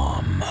of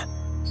harm.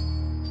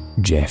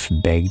 Jeff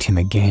begged him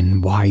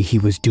again why he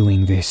was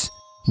doing this,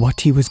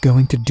 what he was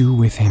going to do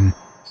with him,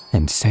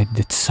 and said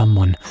that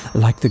someone,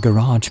 like the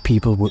garage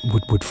people,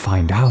 would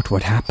find out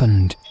what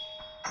happened.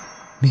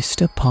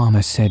 Mr.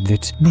 Palmer said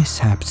that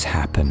mishaps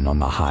happen on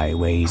the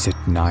highways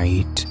at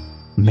night,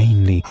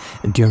 mainly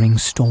during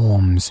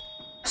storms,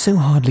 so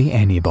hardly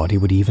anybody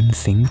would even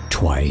think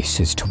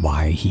twice as to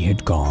why he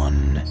had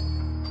gone.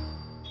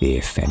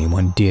 If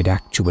anyone did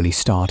actually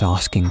start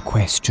asking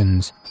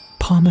questions,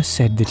 Palmer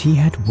said that he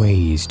had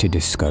ways to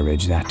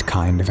discourage that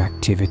kind of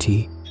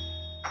activity.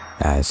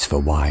 As for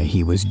why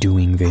he was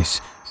doing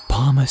this,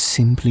 Palmer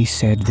simply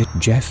said that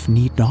Jeff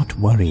need not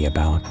worry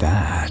about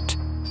that.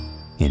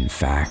 In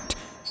fact,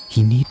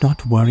 he need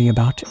not worry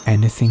about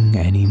anything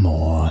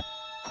anymore.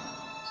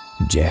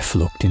 Jeff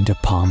looked into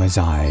Palmer's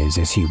eyes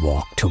as he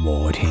walked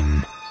toward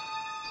him.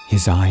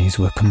 His eyes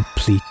were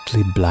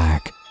completely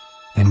black,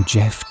 and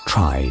Jeff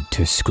tried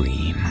to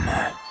scream.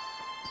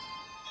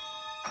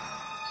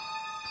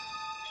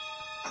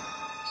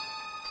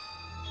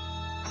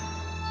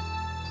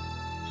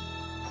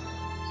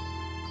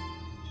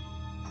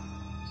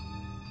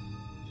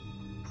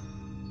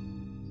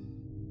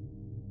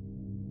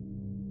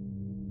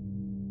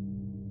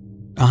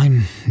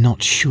 I'm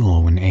not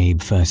sure when Abe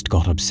first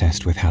got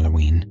obsessed with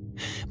Halloween,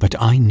 but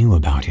I knew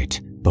about it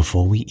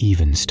before we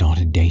even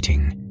started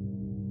dating.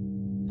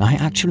 I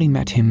actually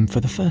met him for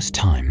the first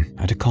time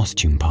at a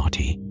costume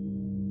party.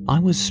 I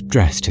was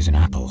dressed as an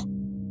apple.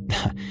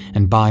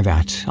 And by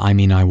that, I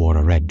mean I wore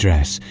a red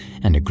dress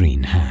and a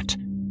green hat.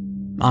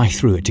 I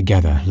threw it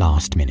together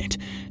last minute,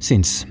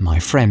 since my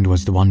friend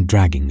was the one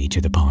dragging me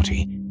to the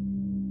party.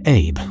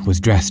 Abe was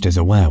dressed as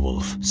a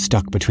werewolf,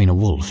 stuck between a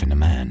wolf and a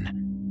man.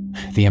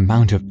 The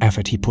amount of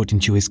effort he put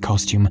into his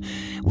costume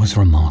was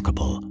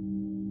remarkable.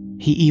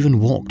 He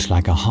even walked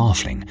like a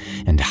halfling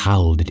and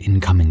howled at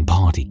incoming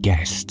party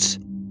guests.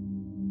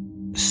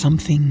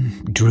 Something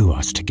drew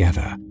us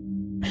together.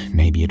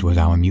 Maybe it was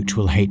our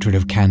mutual hatred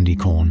of candy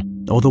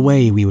corn, or the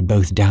way we would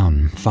both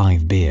down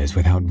 5 beers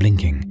without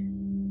blinking.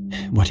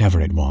 Whatever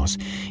it was,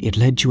 it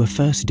led to a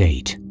first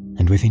date,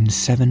 and within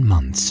 7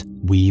 months,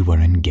 we were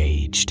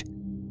engaged.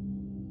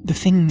 The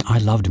thing I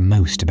loved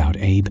most about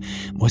Abe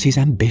was his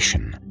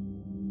ambition.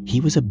 He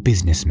was a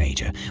business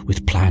major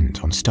with plans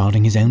on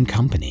starting his own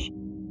company.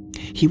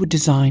 He would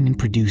design and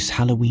produce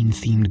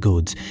Halloween-themed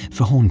goods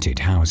for haunted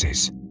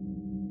houses.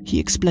 He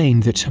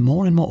explained that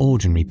more and more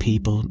ordinary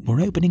people were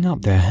opening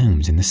up their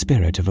homes in the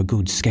spirit of a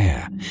good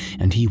scare,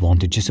 and he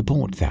wanted to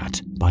support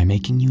that by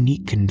making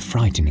unique and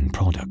frightening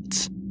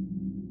products.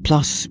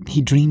 Plus,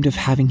 he dreamed of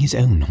having his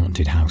own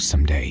haunted house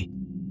someday.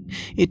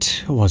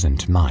 It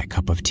wasn't my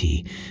cup of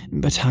tea,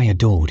 but I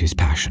adored his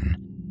passion.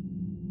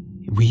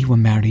 We were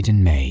married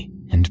in May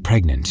and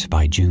pregnant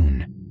by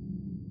June.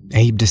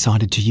 Abe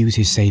decided to use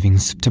his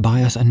savings to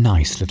buy us a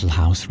nice little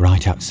house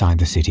right outside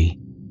the city.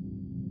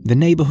 The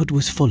neighborhood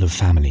was full of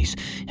families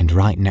and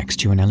right next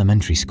to an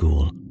elementary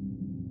school.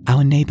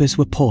 Our neighbors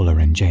were Paula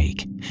and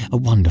Jake, a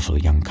wonderful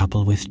young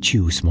couple with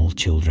 2 small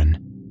children.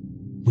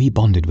 We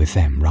bonded with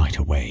them right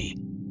away.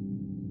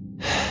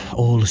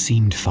 All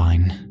seemed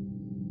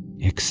fine,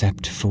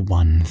 except for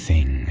one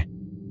thing: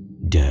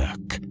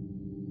 Dirk.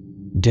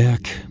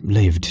 Dirk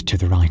lived to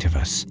the right of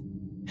us.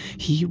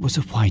 He was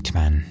a white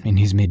man in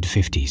his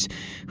mid-50s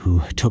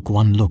who took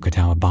one look at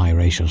our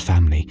biracial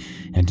family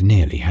and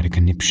nearly had a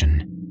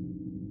conniption.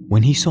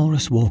 When he saw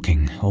us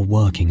walking or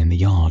working in the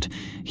yard,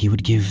 he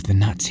would give the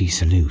Nazi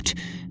salute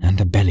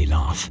and a belly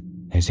laugh,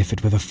 as if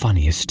it were the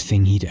funniest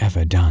thing he'd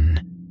ever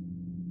done.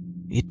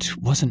 It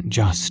wasn't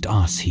just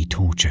us he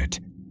tortured.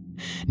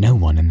 No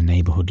one in the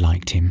neighborhood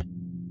liked him.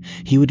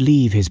 He would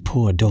leave his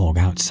poor dog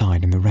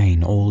outside in the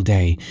rain all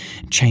day,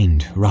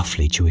 chained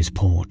roughly to his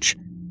porch.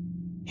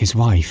 His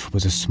wife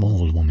was a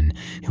small woman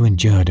who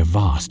endured a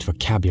vast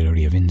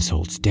vocabulary of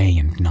insults day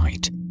and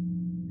night.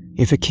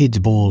 If a kid's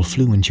ball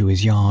flew into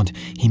his yard,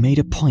 he made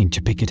a point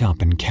to pick it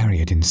up and carry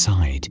it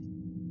inside.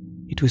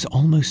 It was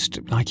almost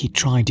like he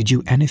tried to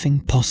do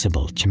anything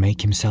possible to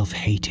make himself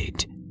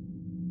hated.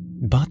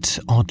 But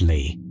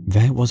oddly,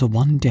 there was a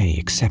one-day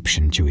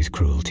exception to his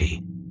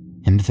cruelty,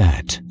 and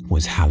that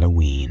was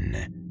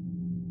Halloween.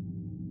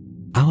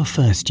 Our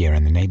first year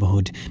in the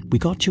neighborhood, we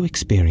got to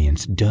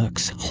experience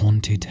Dirk's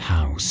haunted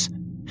house.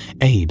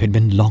 Abe had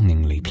been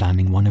longingly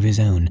planning one of his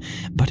own,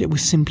 but it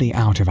was simply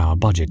out of our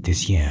budget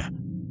this year.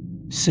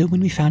 So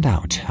when we found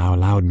out our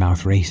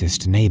loudmouth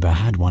racist neighbor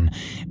had one,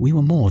 we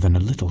were more than a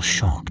little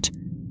shocked.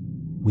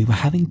 We were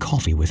having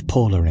coffee with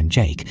Paula and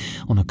Jake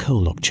on a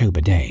cold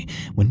October day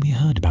when we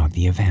heard about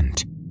the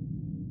event.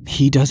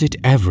 He does it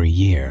every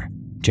year,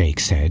 Jake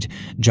said,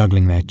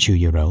 juggling their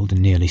chew-year-old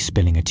and nearly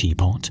spilling a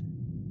teapot.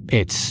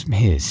 "It's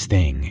his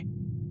thing."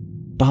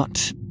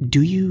 "But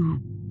do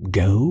you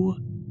go?"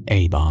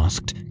 Abe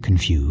asked,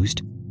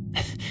 confused.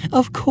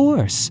 "Of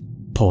course,"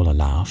 Paula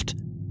laughed.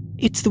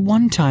 "It's the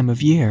one time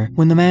of year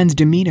when the man's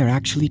demeanor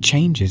actually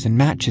changes and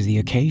matches the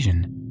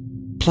occasion.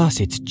 Plus,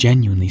 it's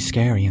genuinely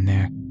scary in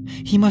there.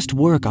 He must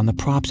work on the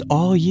props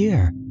all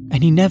year,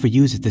 and he never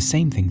uses the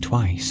same thing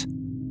twice."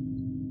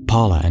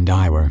 Paula and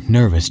I were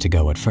nervous to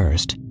go at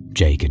first,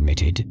 Jake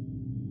admitted.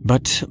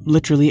 But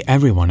literally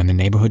everyone in the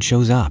neighborhood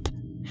shows up.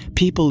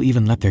 People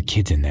even let their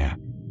kids in there,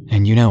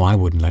 and you know I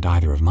wouldn't let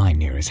either of mine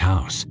near his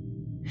house.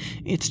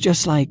 It's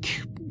just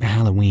like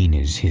Halloween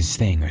is his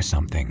thing or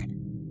something.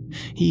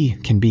 He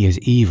can be as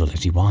evil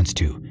as he wants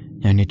to,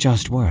 and it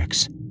just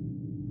works.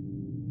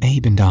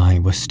 Abe and I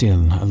were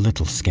still a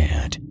little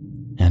scared,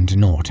 and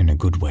not in a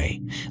good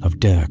way, of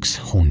Dirk's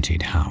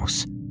haunted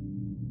house.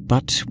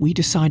 But we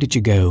decided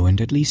to go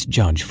and at least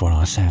judge for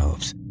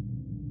ourselves.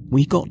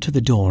 We got to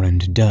the door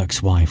and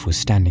Dirk's wife was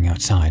standing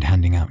outside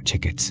handing out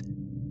tickets.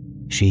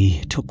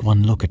 She took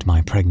one look at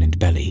my pregnant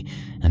belly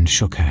and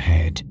shook her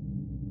head.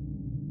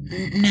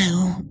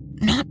 "No,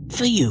 not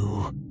for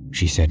you,"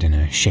 she said in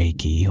a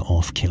shaky,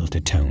 off-kilter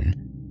tone.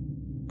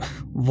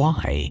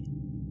 "Why?"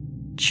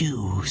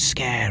 "Too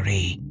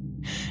scary.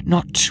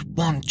 Not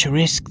want to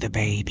risk the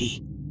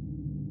baby."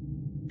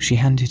 She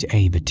handed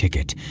Abe a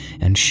ticket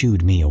and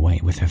shooed me away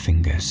with her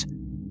fingers.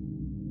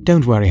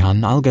 "Don't worry,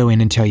 hon, I'll go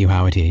in and tell you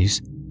how it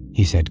is,"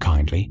 he said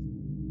kindly.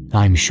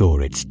 "I'm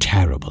sure it's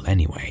terrible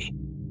anyway."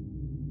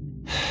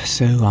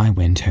 So I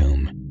went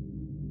home.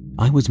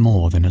 I was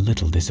more than a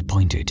little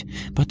disappointed,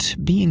 but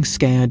being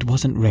scared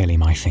wasn't really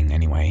my thing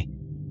anyway.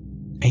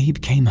 Abe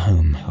came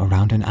home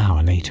around an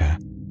hour later.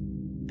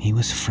 He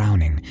was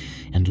frowning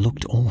and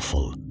looked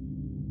awful.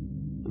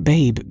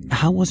 "Babe,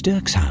 how was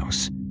Dirk's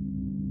house?"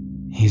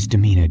 His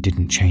demeanor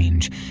didn't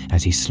change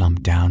as he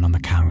slumped down on the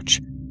couch.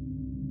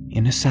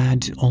 In a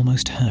sad,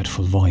 almost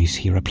hurtful voice,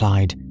 he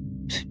replied,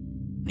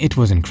 "It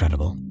was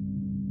incredible."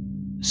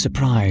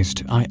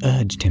 Surprised, I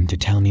urged him to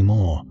tell me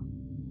more.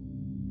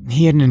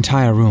 He had an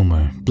entire room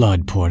where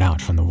blood poured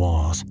out from the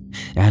walls.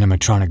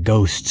 Animatronic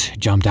ghosts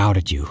jumped out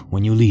at you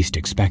when you least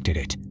expected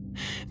it.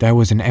 There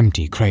was an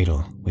empty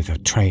cradle with a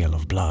trail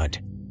of blood.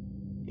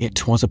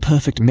 It was a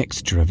perfect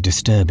mixture of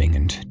disturbing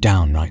and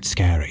downright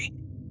scary.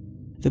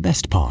 The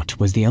best part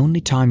was the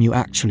only time you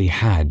actually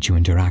had to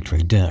interact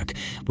with Dirk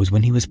was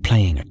when he was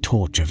playing a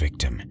torture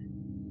victim.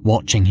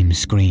 Watching him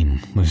scream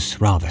was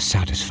rather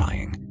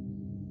satisfying.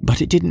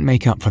 But it didn't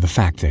make up for the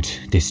fact that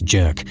this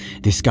jerk,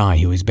 this guy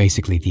who is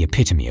basically the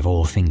epitome of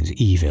all things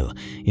evil,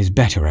 is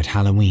better at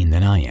Halloween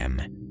than I am.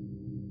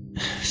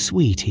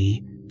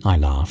 "Sweetie," I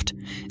laughed,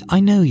 "I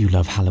know you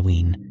love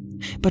Halloween,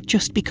 but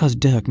just because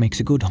Dirk makes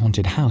a good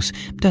haunted house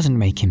doesn't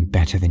make him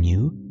better than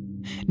you.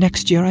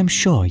 Next year I'm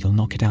sure you'll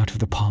knock it out of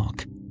the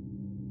park."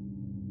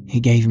 He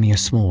gave me a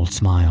small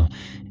smile,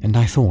 and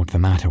I thought the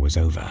matter was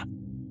over.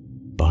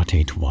 But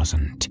it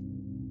wasn't.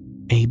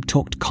 Abe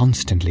talked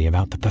constantly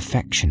about the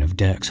perfection of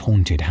Dirk's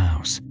haunted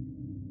house.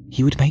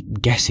 He would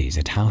make guesses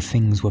at how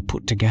things were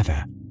put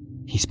together.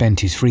 He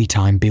spent his free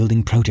time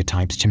building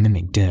prototypes to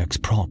mimic Dirk's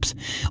props,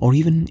 or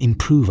even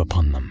improve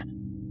upon them.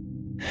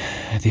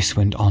 This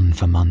went on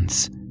for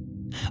months.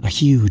 A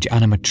huge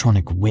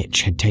animatronic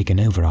witch had taken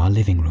over our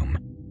living room.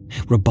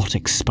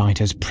 Robotic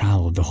spiders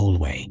prowled the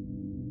hallway.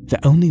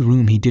 The only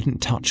room he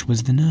didn't touch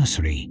was the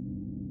nursery.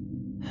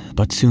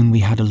 But soon we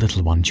had a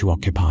little one to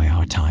occupy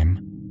our time.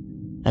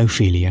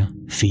 Ophelia,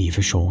 Fee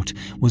for short,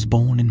 was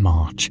born in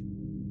March.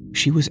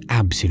 She was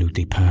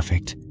absolutely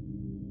perfect.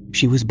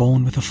 She was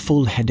born with a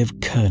full head of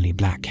curly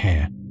black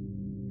hair.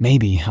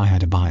 Maybe I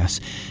had a bias,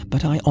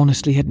 but I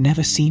honestly had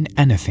never seen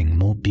anything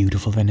more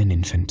beautiful than an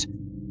infant.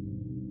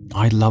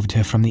 I loved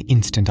her from the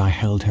instant I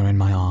held her in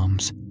my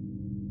arms.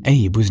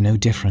 Abe was no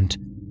different.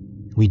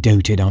 We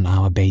doted on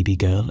our baby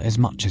girl as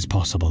much as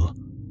possible.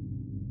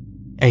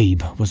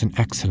 Abe was an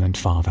excellent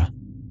father.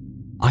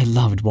 I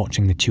loved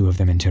watching the two of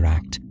them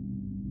interact.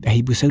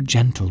 Abe was so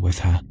gentle with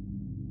her.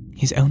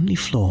 His only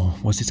flaw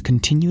was his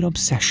continued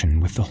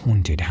obsession with the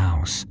haunted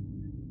house.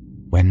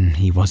 When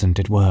he wasn't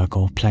at work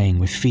or playing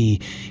with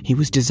Fee, he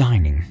was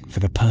designing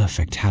for the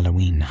perfect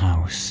Halloween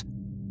house.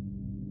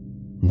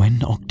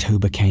 When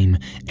October came,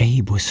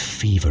 Abe was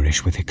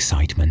feverish with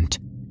excitement.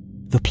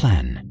 The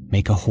plan: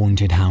 make a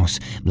haunted house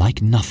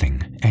like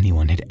nothing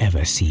anyone had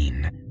ever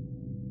seen.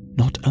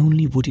 Not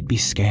only would it be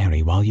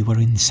scary while you were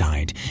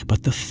inside,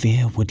 but the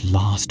fear would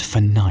last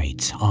for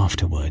nights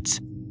afterwards.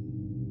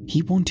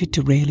 He wanted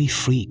to really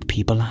freak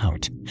people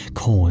out,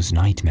 cause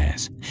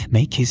nightmares,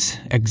 make his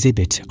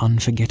exhibit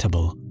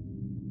unforgettable.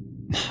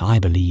 I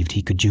believed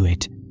he could do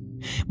it.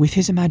 With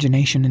his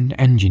imagination and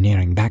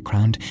engineering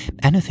background,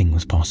 anything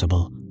was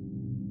possible.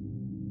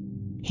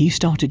 He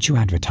started to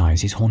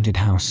advertise his haunted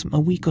house a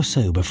week or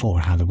so before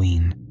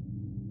Halloween.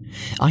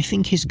 I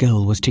think his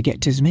goal was to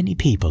get as many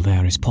people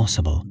there as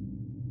possible.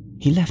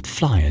 He left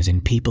flyers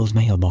in people's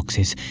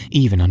mailboxes,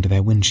 even under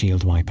their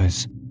windshield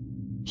wipers.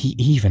 He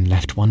even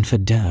left one for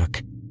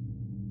Dirk.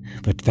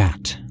 But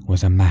that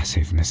was a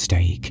massive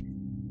mistake.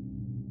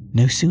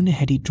 No sooner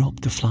had he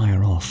dropped the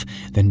flyer off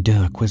than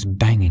Dirk was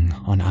banging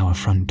on our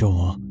front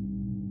door.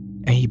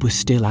 Abe was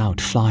still out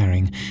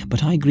flyering,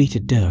 but I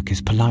greeted Dirk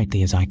as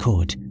politely as I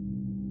could.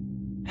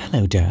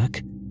 "Hello,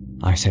 Dirk,"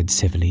 I said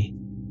civilly.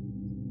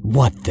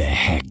 "What the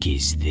heck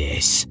is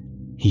this?"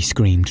 he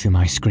screamed through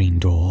my screen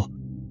door.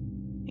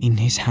 In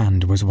his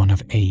hand was one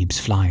of Abe's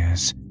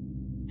flyers.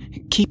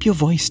 "Keep your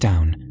voice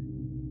down."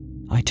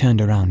 I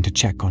turned around to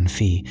check on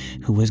Fee,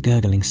 who was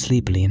gurgling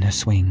sleepily in her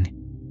swing.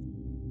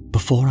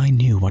 Before I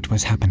knew what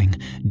was happening,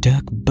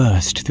 Dirk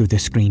burst through the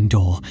screen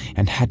door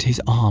and had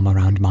his arm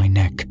around my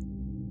neck.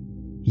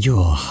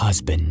 "Your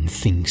husband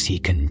thinks he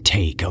can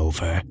take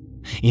over.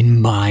 In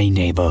my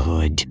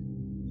neighborhood.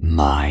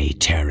 My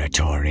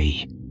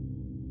territory."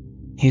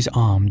 His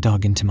arm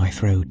dug into my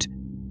throat.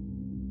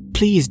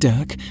 "Please,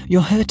 Dirk,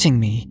 you're hurting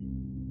me."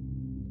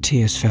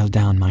 Tears fell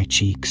down my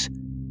cheeks.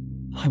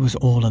 I was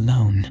all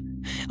alone.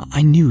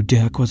 I knew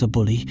Dirk was a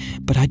bully,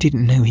 but I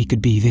didn't know he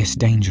could be this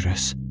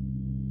dangerous.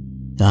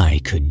 "I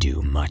could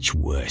do much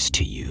worse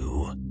to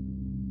you."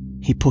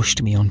 He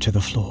pushed me onto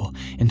the floor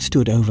and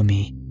stood over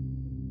me.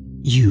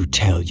 "You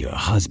tell your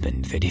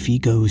husband that if he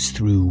goes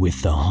through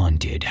with the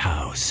haunted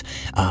house,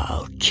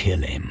 I'll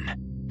kill him.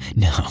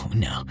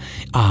 No,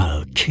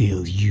 I'll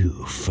kill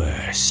you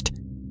first.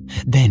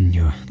 Then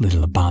your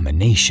little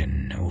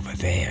abomination over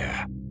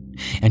there.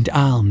 And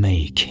I'll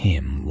make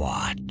him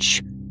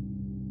watch."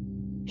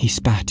 He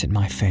spat in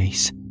my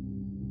face.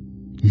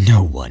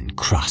 "No one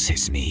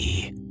crosses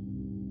me."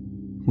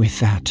 With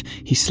that,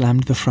 he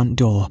slammed the front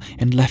door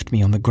and left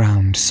me on the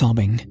ground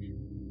sobbing.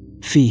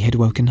 Fee had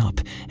woken up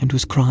and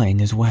was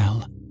crying as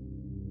well.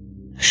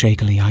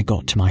 Shakily, I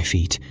got to my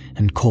feet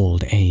and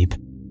called Abe.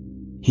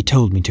 He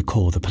told me to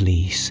call the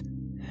police,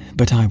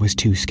 but I was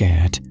too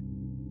scared.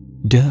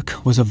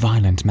 Dirk was a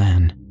violent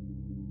man.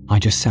 I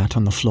just sat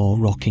on the floor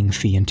rocking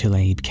Fee until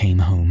Abe came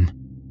home.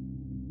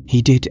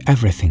 He did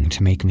everything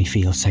to make me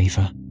feel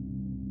safer.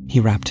 He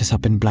wrapped us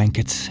up in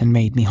blankets and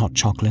made me hot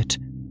chocolate.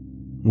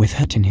 With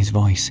hurt in his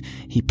voice,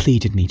 he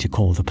pleaded me to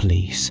call the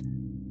police.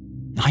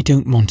 "I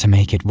don't want to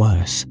make it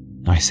worse,"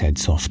 I said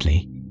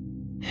softly.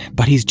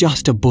 "But he's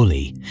just a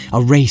bully, a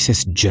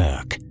racist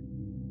jerk."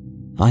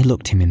 I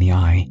looked him in the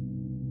eye.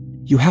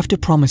 "You have to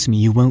promise me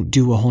you won't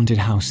do a haunted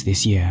house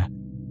this year."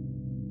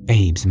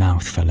 Abe's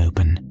mouth fell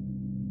open.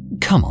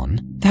 "Come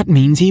on, that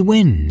means he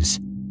wins."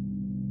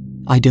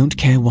 "I don't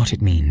care what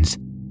it means.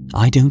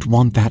 I don't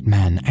want that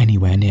man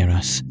anywhere near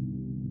us."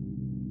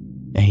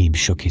 Abe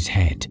shook his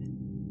head.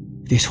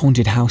 "This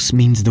haunted house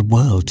means the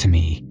world to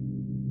me."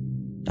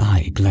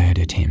 I glared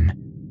at him.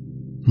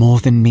 "More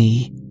than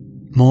me?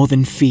 More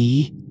than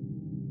Fee?"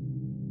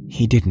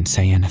 He didn't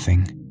say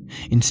anything.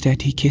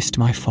 Instead, he kissed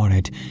my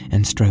forehead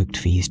and stroked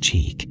Fee's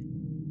cheek.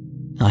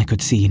 I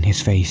could see in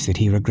his face that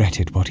he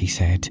regretted what he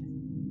said.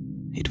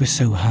 It was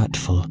so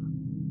hurtful.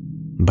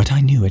 But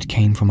I knew it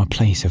came from a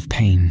place of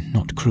pain,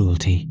 not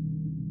cruelty.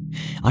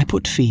 I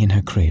put Fee in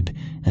her crib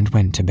and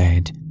went to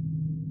bed.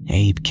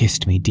 Abe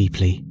kissed me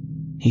deeply.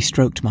 He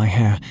stroked my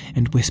hair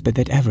and whispered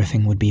that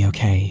everything would be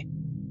okay.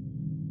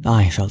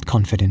 I felt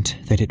confident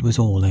that it was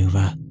all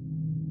over.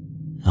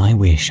 I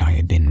wish I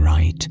had been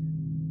right.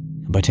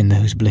 But in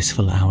those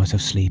blissful hours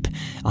of sleep,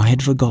 I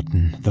had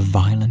forgotten the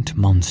violent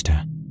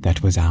monster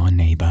that was our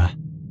neighbor.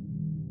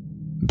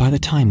 By the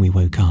time we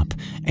woke up,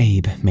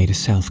 Abe made a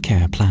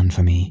self-care plan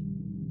for me.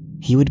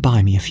 He would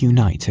buy me a few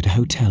nights at a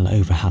hotel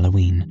over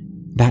Halloween.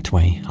 That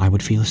way, I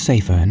would feel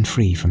safer and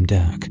free from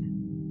Dirk.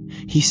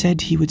 He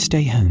said he would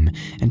stay home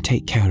and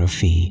take care of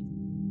Fee.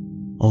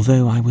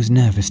 Although I was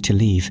nervous to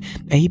leave,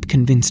 Abe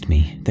convinced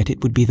me that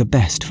it would be the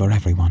best for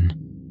everyone.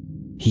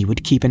 He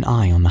would keep an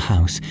eye on the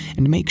house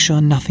and make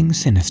sure nothing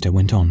sinister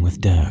went on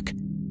with Dirk.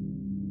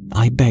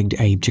 I begged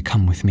Abe to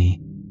come with me.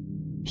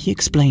 He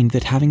explained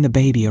that having the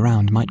baby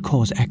around might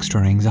cause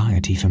extra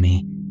anxiety for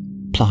me.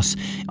 Plus,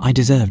 I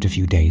deserved a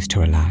few days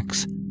to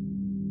relax.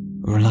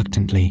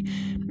 Reluctantly,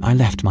 I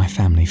left my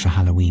family for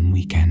Halloween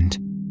weekend.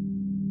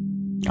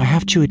 I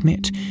have to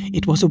admit,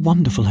 it was a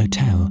wonderful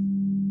hotel.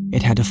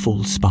 It had a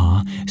full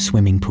spa,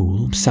 swimming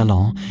pool,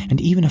 salon,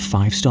 and even a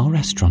 5-star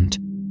restaurant.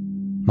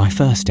 My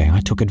first day, I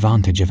took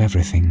advantage of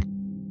everything.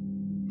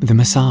 The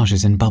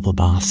massages and bubble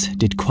baths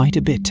did quite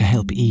a bit to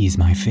help ease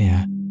my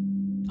fear.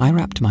 I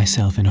wrapped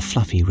myself in a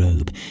fluffy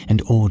robe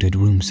and ordered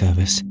room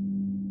service.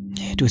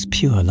 It was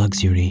pure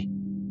luxury.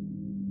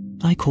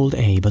 I called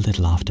Abe a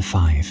little after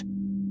 5.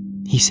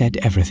 He said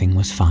everything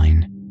was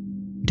fine.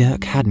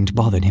 Dirk hadn't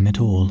bothered him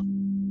at all.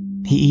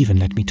 He even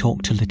let me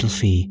talk to little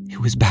Fee,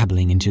 who was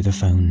babbling into the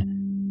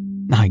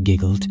phone. I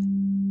giggled.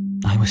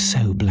 I was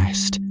so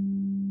blessed.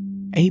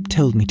 Abe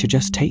told me to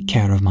just take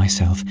care of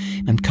myself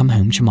and come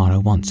home tomorrow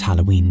once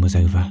Halloween was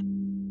over.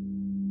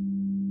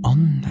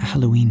 On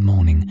Halloween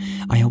morning,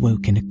 I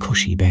awoke in a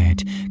cushy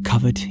bed,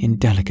 covered in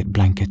delicate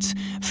blankets,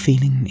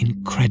 feeling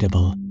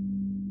incredible.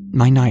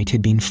 My night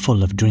had been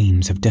full of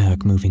dreams of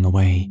Dirk moving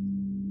away.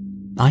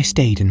 I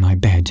stayed in my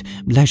bed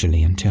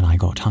leisurely until I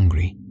got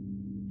hungry.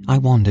 I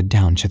wandered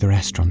down to the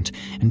restaurant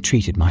and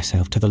treated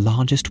myself to the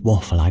largest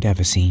waffle I'd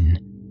ever seen.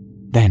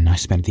 Then I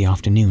spent the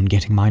afternoon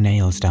getting my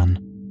nails done.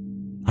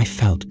 I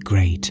felt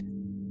great.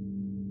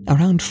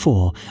 Around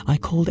 4, I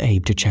called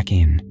Abe to check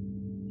in,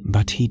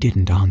 but he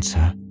didn't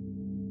answer.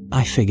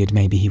 I figured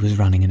maybe he was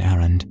running an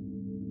errand.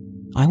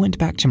 I went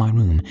back to my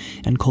room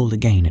and called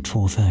again at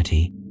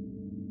 4:30.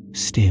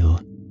 Still,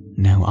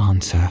 no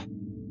answer.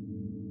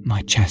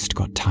 My chest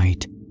got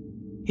tight.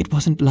 It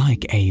wasn't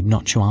like Abe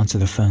not to answer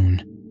the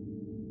phone.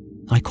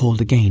 I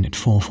called again at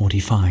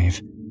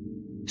 4:45.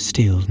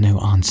 Still no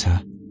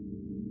answer.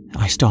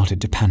 I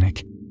started to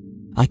panic.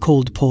 I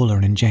called Paula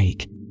and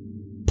Jake.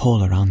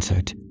 Paula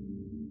answered.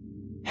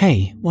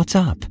 "Hey, what's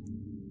up?"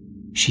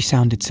 She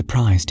sounded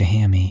surprised to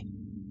hear me.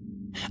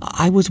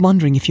 "I was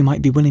wondering if you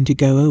might be willing to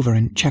go over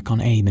and check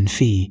on Abe and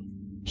Fee.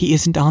 He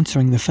isn't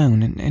answering the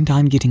phone and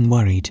I'm getting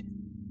worried."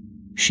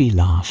 She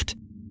laughed.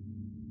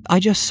 "I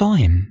just saw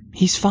him.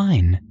 He's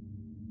fine."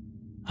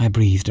 I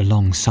breathed a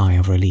long sigh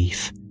of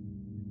relief.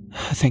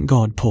 "Thank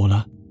God,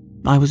 Paula.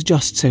 I was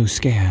just so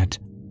scared."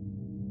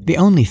 "The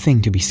only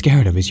thing to be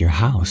scared of is your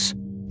house,"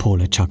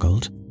 Paula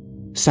chuckled.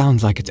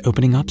 "Sounds like it's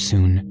opening up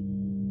soon."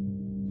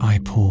 I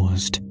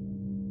paused.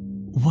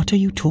 "What are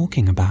you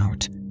talking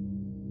about?"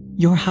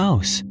 "Your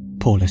house,"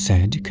 Paula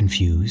said,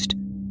 confused.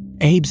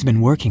 "Abe's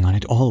been working on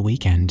it all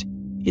weekend.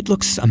 It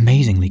looks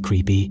amazingly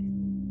creepy.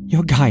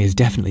 Your guy is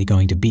definitely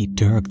going to beat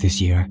Dirk this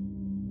year."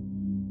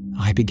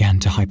 I began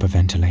to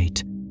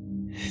hyperventilate.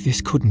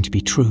 This couldn't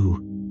be true.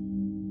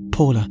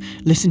 "Paula,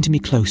 listen to me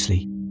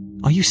closely.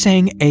 Are you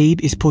saying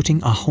Abe is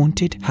putting a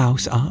haunted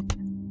house up?"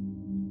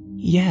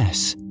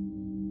 "Yes."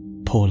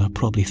 Paula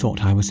probably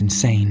thought I was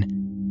insane.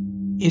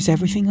 "Is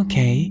everything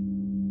okay?"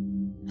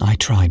 I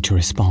tried to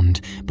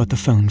respond, but the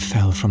phone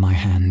fell from my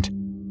hand.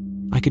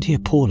 I could hear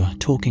Paula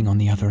talking on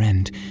the other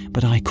end,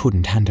 but I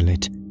couldn't handle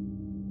it.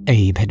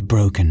 Abe had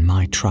broken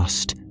my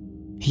trust.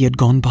 He had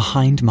gone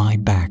behind my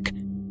back.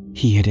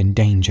 He had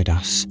endangered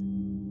us.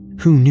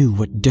 Who knew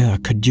what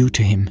Dirk could do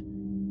to him?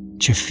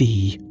 To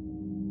Fee.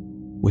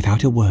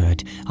 Without a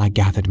word, I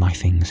gathered my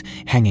things,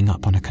 hanging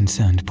up on a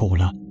concerned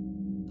Paula.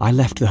 I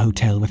left the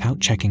hotel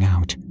without checking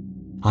out.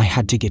 I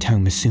had to get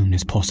home as soon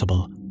as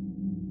possible.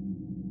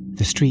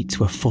 The streets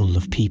were full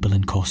of people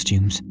in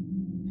costumes.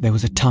 There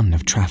was a ton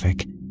of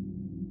traffic.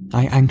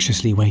 I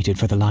anxiously waited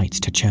for the lights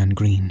to turn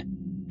green.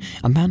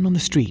 A man on the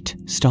street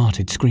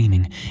started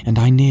screaming, and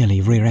I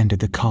nearly rear-ended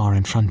the car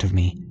in front of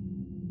me.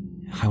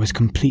 I was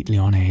completely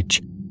on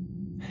edge.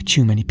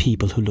 Too many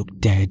people who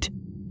looked dead.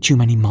 Too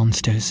many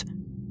monsters.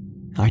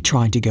 I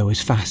tried to go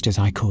as fast as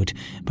I could,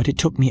 but it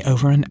took me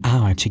over an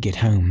hour to get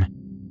home.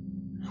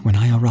 When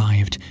I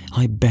arrived,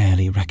 I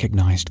barely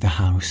recognized the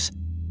house.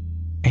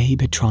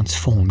 Abe had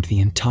transformed the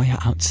entire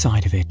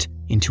outside of it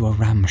into a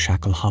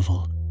ramshackle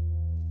hovel.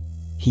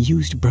 He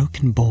used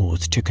broken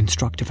boards to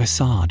construct a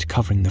facade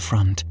covering the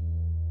front.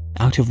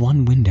 Out of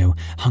one window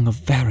hung a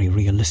very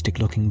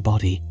realistic-looking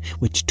body,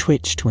 which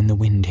twitched when the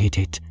wind hit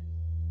it.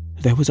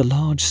 There was a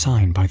large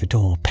sign by the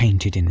door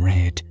painted in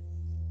red.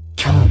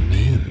 "Come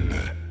in,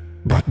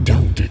 but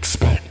don't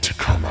expect to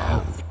come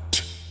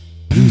out."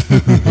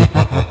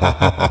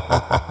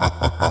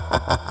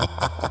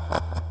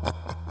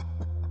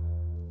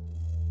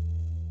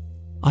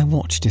 I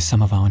watched as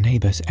some of our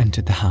neighbors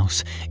entered the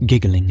house,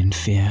 giggling in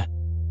fear.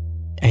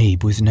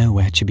 Abe was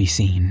nowhere to be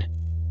seen.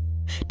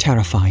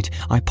 Terrified,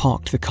 I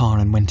parked the car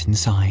and went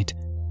inside.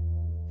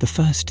 The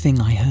first thing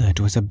I heard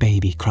was a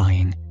baby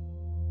crying.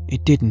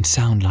 It didn't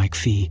sound like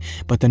Fee,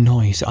 but the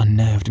noise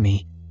unnerved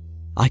me.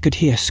 I could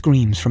hear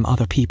screams from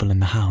other people in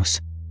the house.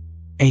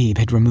 Abe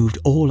had removed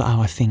all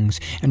our things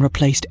and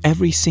replaced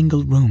every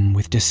single room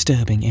with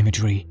disturbing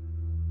imagery.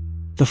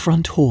 The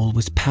front hall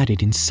was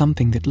padded in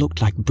something that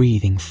looked like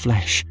breathing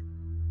flesh.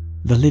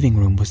 The living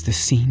room was the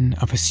scene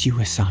of a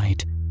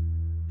suicide.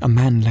 A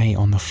man lay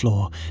on the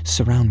floor,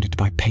 surrounded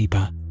by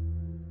paper.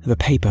 The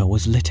paper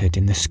was littered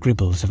in the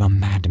scribbles of a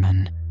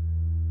madman.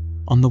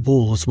 On the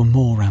walls were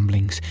more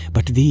ramblings,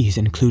 but these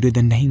included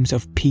the names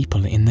of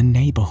people in the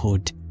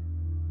neighborhood.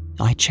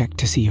 I checked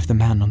to see if the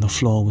man on the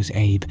floor was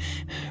Abe,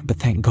 but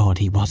thank God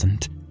he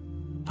wasn't.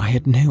 I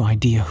had no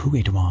idea who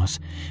it was,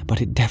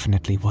 but it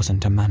definitely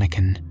wasn't a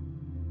mannequin.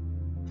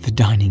 The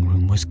dining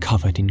room was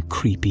covered in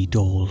creepy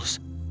dolls.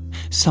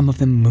 Some of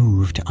them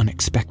moved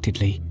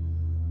unexpectedly.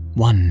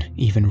 One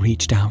even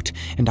reached out,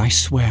 and I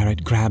swear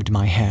it grabbed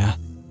my hair.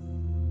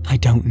 I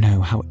don't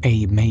know how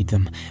Abe made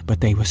them, but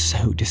they were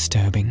so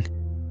disturbing.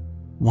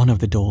 One of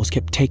the dolls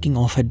kept taking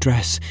off her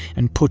dress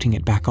and putting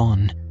it back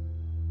on.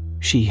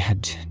 She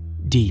had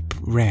deep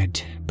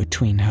red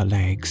between her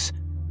legs.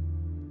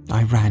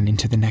 I ran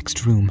into the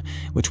next room,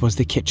 which was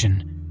the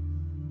kitchen.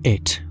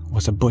 It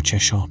was a butcher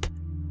shop.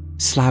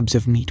 Slabs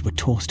of meat were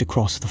tossed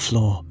across the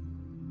floor.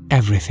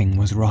 Everything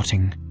was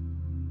rotting.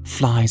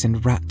 Flies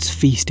and rats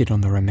feasted on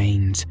the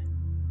remains.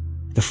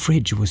 The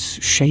fridge was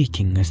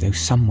shaking as though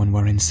someone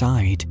were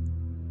inside.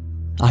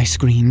 I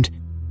screamed,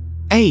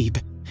 "Abe!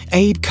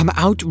 Abe, come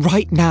out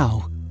right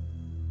now!"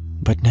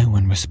 But no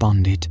one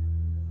responded.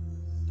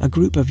 A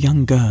group of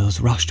young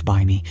girls rushed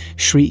by me,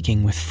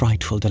 shrieking with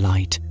frightful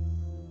delight.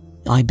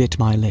 I bit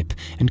my lip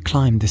and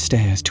climbed the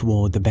stairs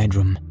toward the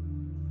bedroom.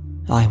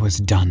 I was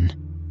done.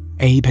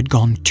 Abe had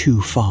gone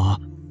too far.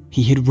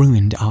 He had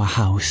ruined our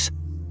house.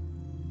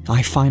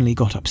 I finally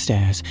got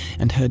upstairs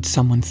and heard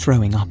someone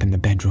throwing up in the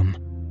bedroom.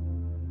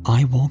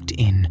 I walked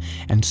in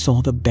and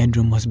saw the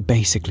bedroom was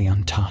basically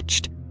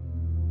untouched.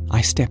 I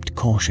stepped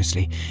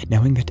cautiously,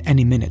 knowing that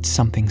any minute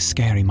something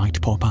scary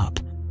might pop up.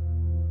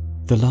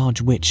 The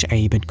large witch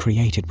Abe had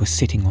created was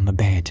sitting on the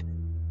bed,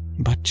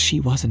 but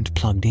she wasn't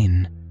plugged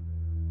in.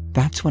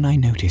 That's when I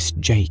noticed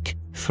Jake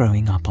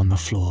throwing up on the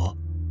floor.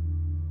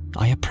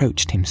 I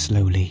approached him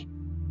slowly.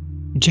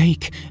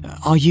 "Jake,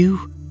 are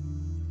you?"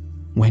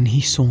 When he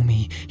saw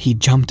me, he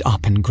jumped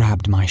up and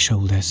grabbed my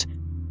shoulders.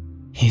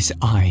 His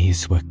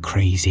eyes were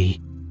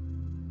crazy.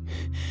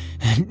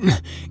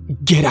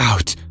 "Get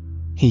out!"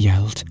 he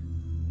yelled.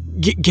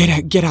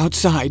 Get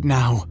outside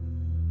now."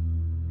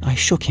 I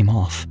shook him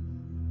off.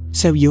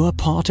 "So you're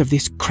part of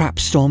this crap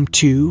storm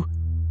too?"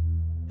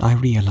 I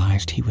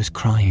realized he was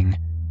crying.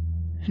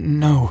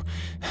 "No,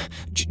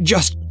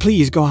 just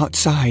please go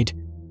outside.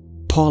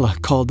 Paula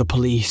called the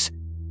police.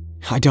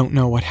 I don't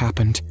know what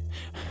happened.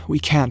 We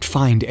can't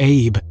find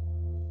Abe."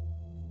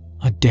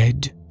 A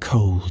dead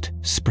cold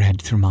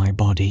spread through my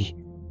body.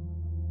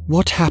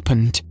 "What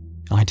happened?"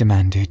 I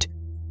demanded.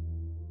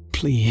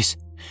 "Please,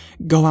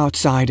 go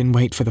outside and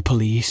wait for the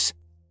police."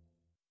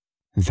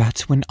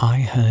 That's when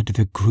I heard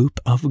the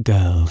group of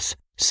girls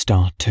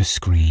start to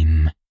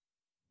scream.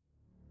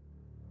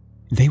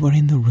 They were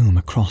in the room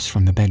across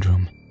from the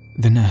bedroom,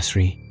 the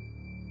nursery.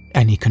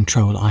 Any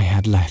control I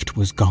had left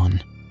was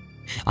gone.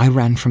 I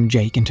ran from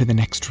Jake into the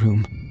next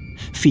room.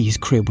 Fee's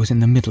crib was in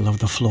the middle of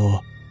the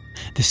floor.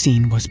 The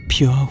scene was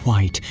pure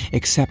white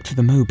except for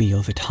the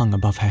mobile that hung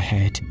above her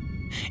head.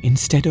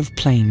 Instead of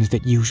planes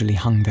that usually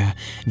hung there,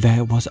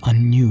 there was a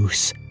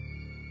noose.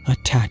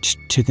 Attached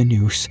to the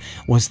noose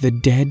was the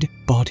dead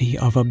body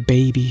of a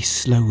baby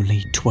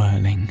slowly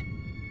twirling.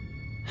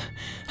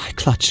 I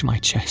clutched my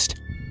chest.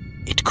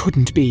 It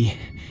couldn't be.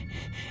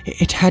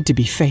 It had to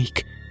be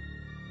fake.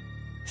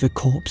 The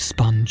corpse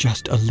spun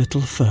just a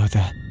little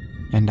further,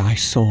 and I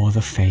saw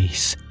the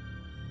face.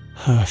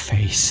 Her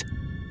face.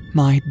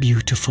 My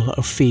beautiful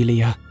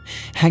Ophelia,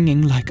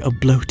 hanging like a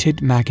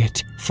bloated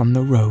maggot from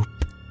the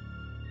rope.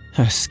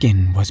 Her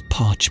skin was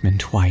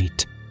parchment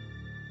white.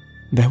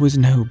 There was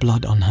no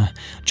blood on her,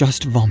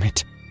 just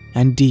vomit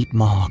and deep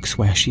marks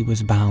where she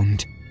was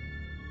bound.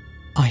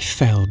 I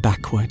fell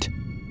backward.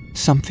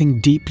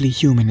 Something deeply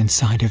human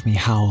inside of me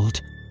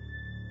howled.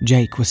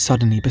 Jake was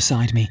suddenly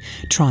beside me,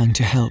 trying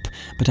to help,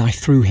 but I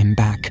threw him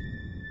back.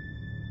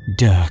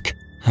 Dirk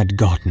had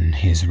gotten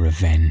his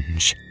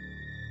revenge.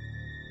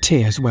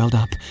 Tears welled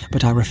up,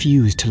 but I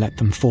refused to let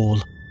them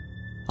fall.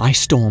 I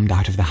stormed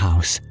out of the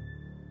house.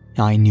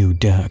 I knew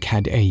Dirk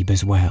had Abe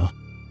as well.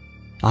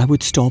 I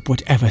would stop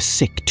whatever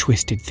sick,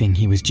 twisted thing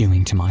he was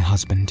doing to my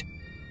husband.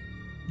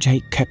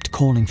 Jake kept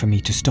calling for me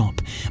to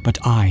stop, but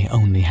I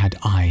only had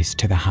eyes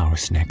to the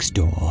house next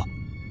door.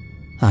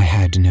 I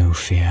had no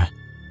fear.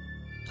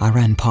 I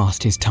ran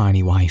past his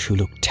tiny wife who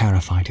looked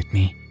terrified at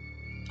me.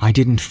 I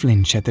didn't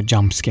flinch at the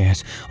jump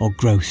scares or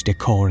gross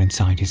decor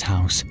inside his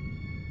house.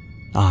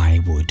 I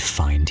would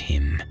find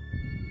him.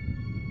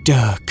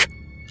 "Dirk,"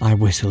 I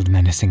whistled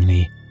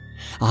menacingly.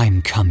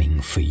 "I'm coming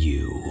for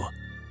you."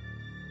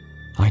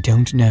 I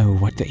don't know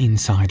what the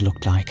inside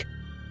looked like.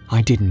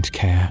 I didn't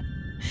care.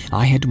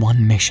 I had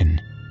one mission,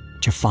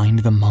 to find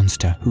the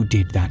monster who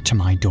did that to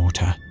my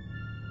daughter.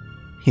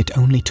 It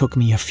only took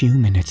me a few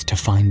minutes to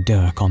find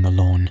Dirk on the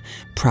lawn,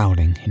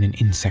 prowling in an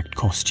insect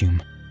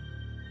costume.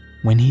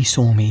 When he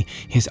saw me,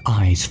 his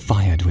eyes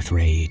fired with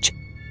rage.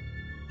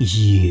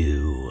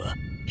 "You,"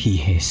 he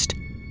hissed.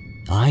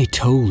 "I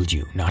told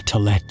you not to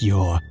let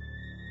your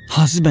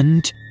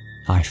husband,"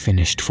 I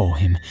finished for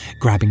him,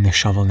 grabbing the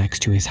shovel next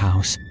to his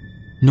house.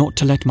 "Not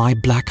to let my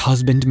black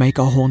husband make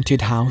a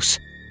haunted house?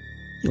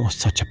 You're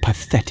such a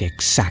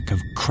pathetic sack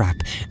of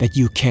crap that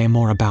you care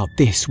more about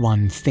this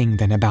one thing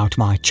than about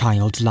my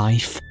child's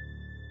life."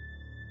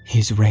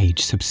 His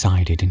rage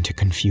subsided into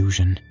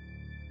confusion.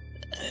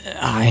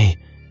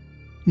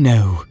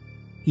 No,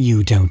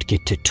 you don't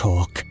get to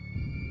talk."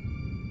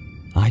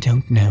 I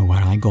don't know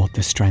where I got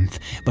the strength,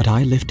 but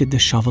I lifted the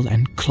shovel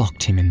and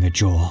clocked him in the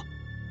jaw.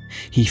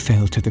 He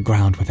fell to the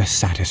ground with a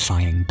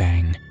satisfying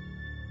bang.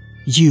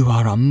 "You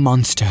are a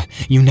monster,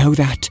 you know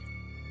that?"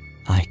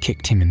 I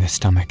kicked him in the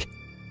stomach.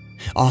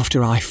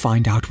 "After I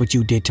find out what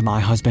you did to my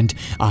husband,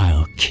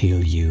 I'll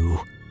kill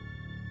you."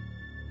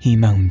 He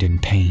moaned in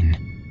pain.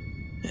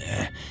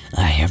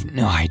 "I have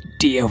no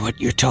idea what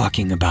you're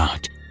talking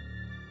about."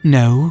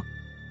 "No?"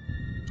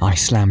 I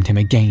slammed him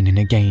again and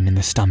again in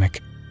the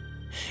stomach.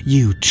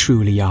 "You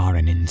truly are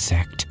an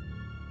insect."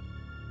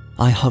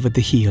 I hovered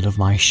the heel of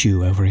my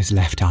shoe over his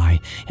left eye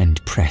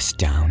and pressed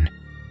down.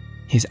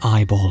 His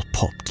eyeball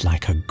popped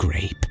like a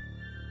grape.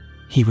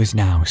 He was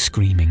now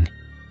screaming.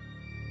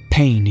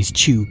 "Pain is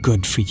too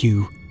good for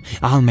you.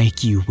 I'll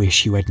make you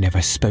wish you had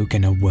never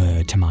spoken a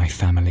word to my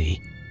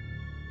family."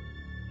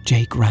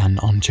 Jake ran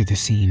onto the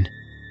scene.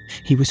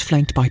 He was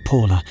flanked by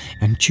Paula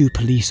and 2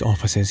 police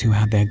officers who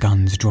had their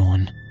guns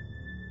drawn.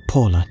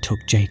 Paula took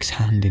Jake's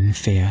hand in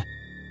fear.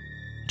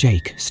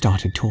 Jake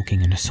started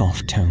talking in a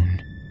soft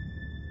tone.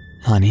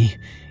 "Honey,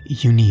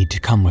 you need to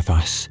come with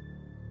us."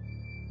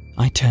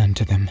 I turned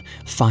to them,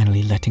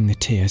 finally letting the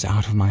tears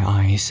out of my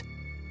eyes.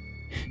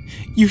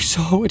 "You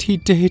saw what he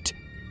did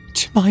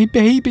to my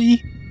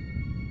baby?"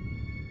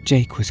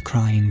 Jake was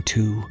crying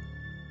too.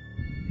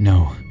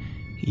 "No,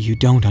 you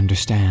don't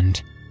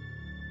understand.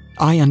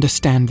 I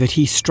understand that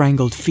he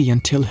strangled Fee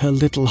until her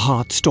little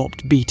heart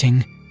stopped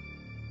beating."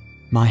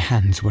 My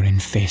hands were in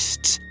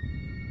fists.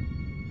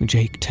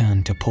 Jake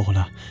turned to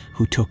Paula,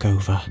 who took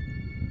over.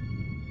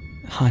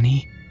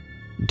 "Honey,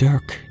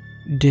 Dirk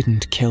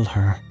didn't kill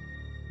her."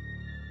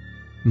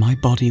 My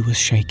body was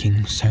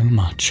shaking so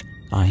much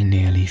I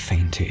nearly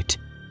fainted.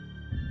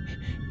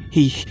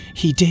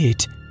 He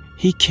did.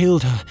 He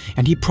killed her,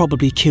 and he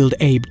probably killed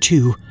Abe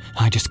too.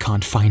 I just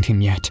can't find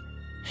him yet.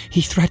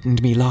 He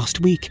threatened me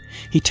last week.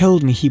 He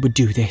told me he would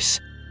do this."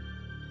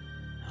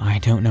 "I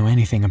don't know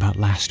anything about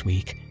last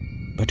week,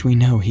 but we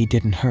know he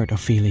didn't hurt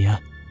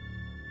Ophelia."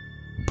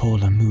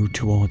 Paula moved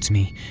towards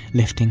me,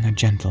 lifting a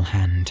gentle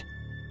hand.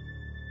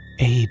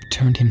 "Abe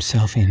turned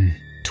himself in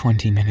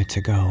 20 minutes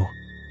ago."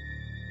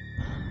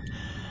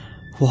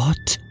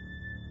 "What?"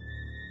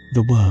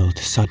 The world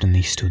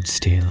suddenly stood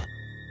still.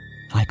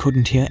 I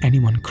couldn't hear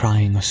anyone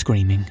crying or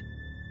screaming.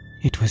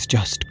 It was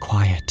just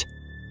quiet.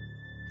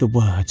 The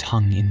words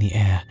hung in the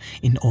air,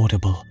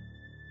 inaudible.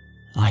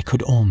 I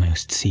could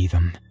almost see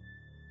them,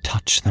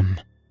 touch them.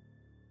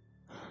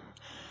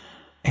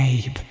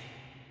 "Abe."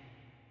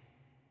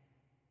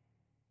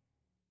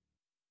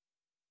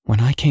 When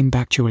I came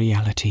back to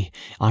reality,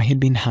 I had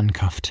been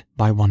handcuffed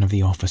by one of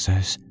the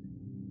officers.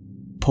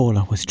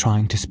 Paula was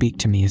trying to speak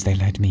to me as they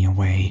led me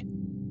away.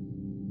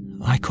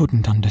 I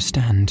couldn't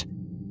understand.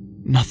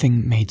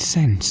 Nothing made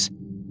sense.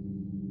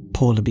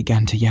 Paula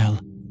began to yell,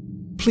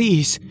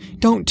 "Please,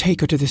 don't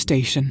take her to the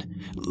station.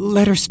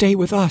 Let her stay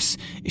with us.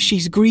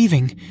 She's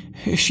grieving.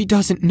 She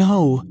doesn't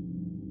know."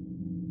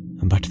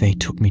 But they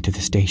took me to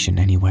the station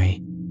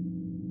anyway.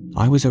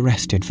 I was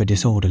arrested for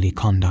disorderly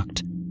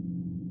conduct.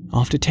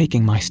 After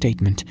taking my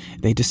statement,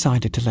 they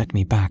decided to let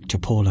me back to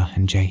Paula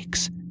and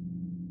Jake's.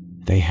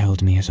 They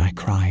held me as I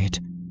cried.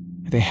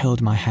 They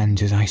held my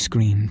hands as I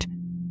screamed.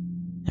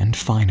 And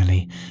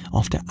finally,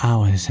 after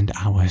hours and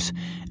hours,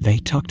 they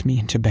tucked me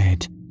into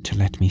bed to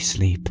let me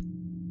sleep.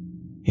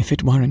 If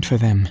it weren't for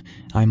them,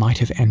 I might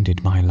have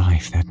ended my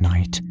life that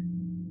night.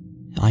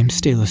 I'm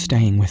still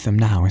staying with them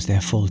now as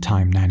their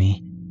full-time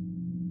nanny.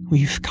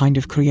 We've kind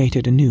of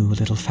created a new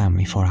little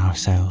family for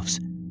ourselves.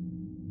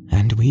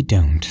 And we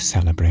don't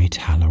celebrate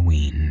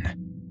Halloween.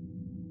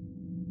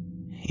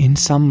 In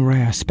some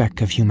rare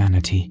speck of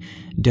humanity,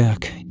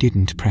 Dirk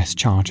didn't press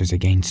charges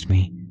against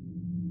me.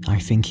 I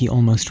think he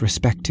almost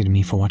respected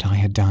me for what I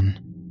had done.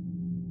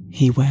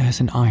 He wears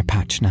an eye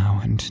patch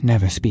now and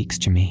never speaks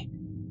to me.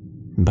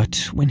 But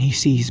when he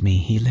sees me,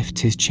 he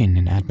lifts his chin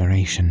in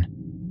admiration.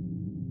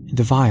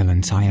 The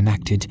violence I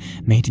enacted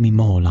made me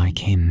more like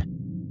him.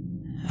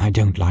 I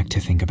don't like to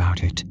think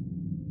about it.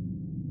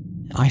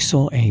 I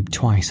saw Abe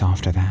twice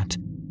after that,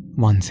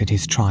 once at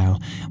his trial,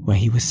 where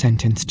he was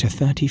sentenced to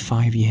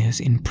 35 years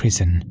in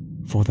prison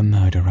for the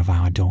murder of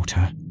our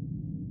daughter.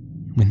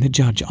 When the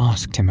judge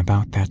asked him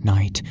about that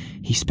night,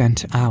 he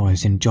spent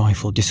hours in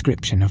joyful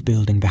description of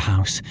building the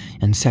house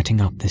and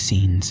setting up the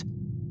scenes.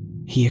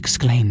 He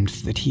exclaimed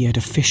that he had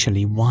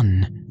officially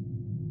won.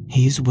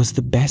 His was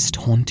the best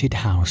haunted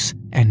house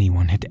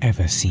anyone had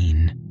ever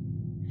seen,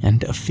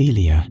 and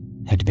Ophelia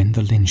had been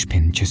the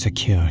linchpin to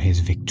secure his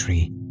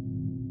victory.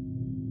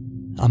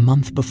 A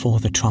month before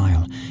the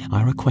trial,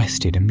 I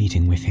requested a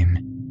meeting with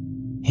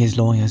him. His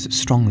lawyers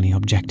strongly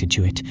objected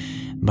to it,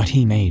 but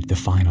he made the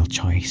final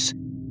choice.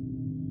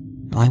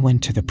 I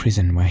went to the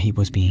prison where he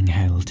was being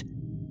held.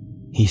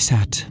 He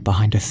sat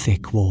behind a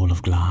thick wall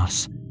of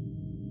glass.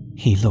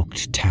 He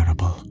looked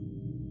terrible.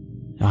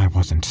 I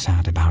wasn't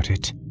sad about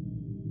it.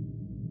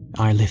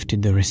 I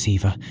lifted the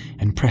receiver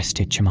and pressed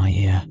it to my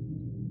ear.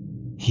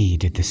 He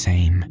did the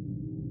same.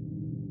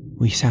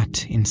 We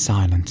sat in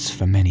silence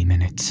for many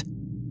minutes.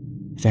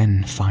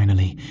 Then,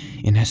 finally,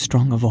 in as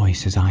strong a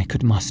voice as I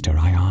could muster,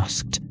 I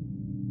asked,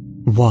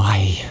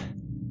 "Why?"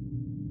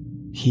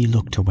 He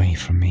looked away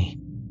from me.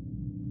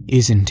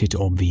 "Isn't it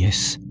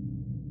obvious?"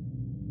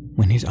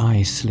 When his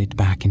eyes slid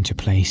back into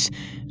place,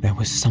 there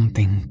was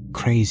something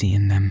crazy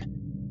in them.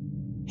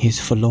 His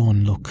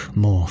forlorn look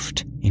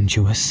morphed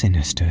into a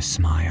sinister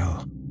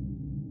smile.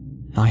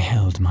 I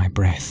held my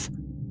breath.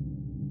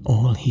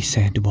 All he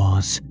said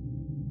was,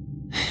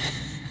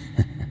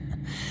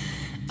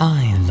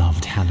 "I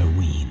loved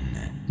Halloween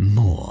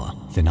more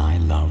than I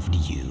loved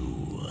you."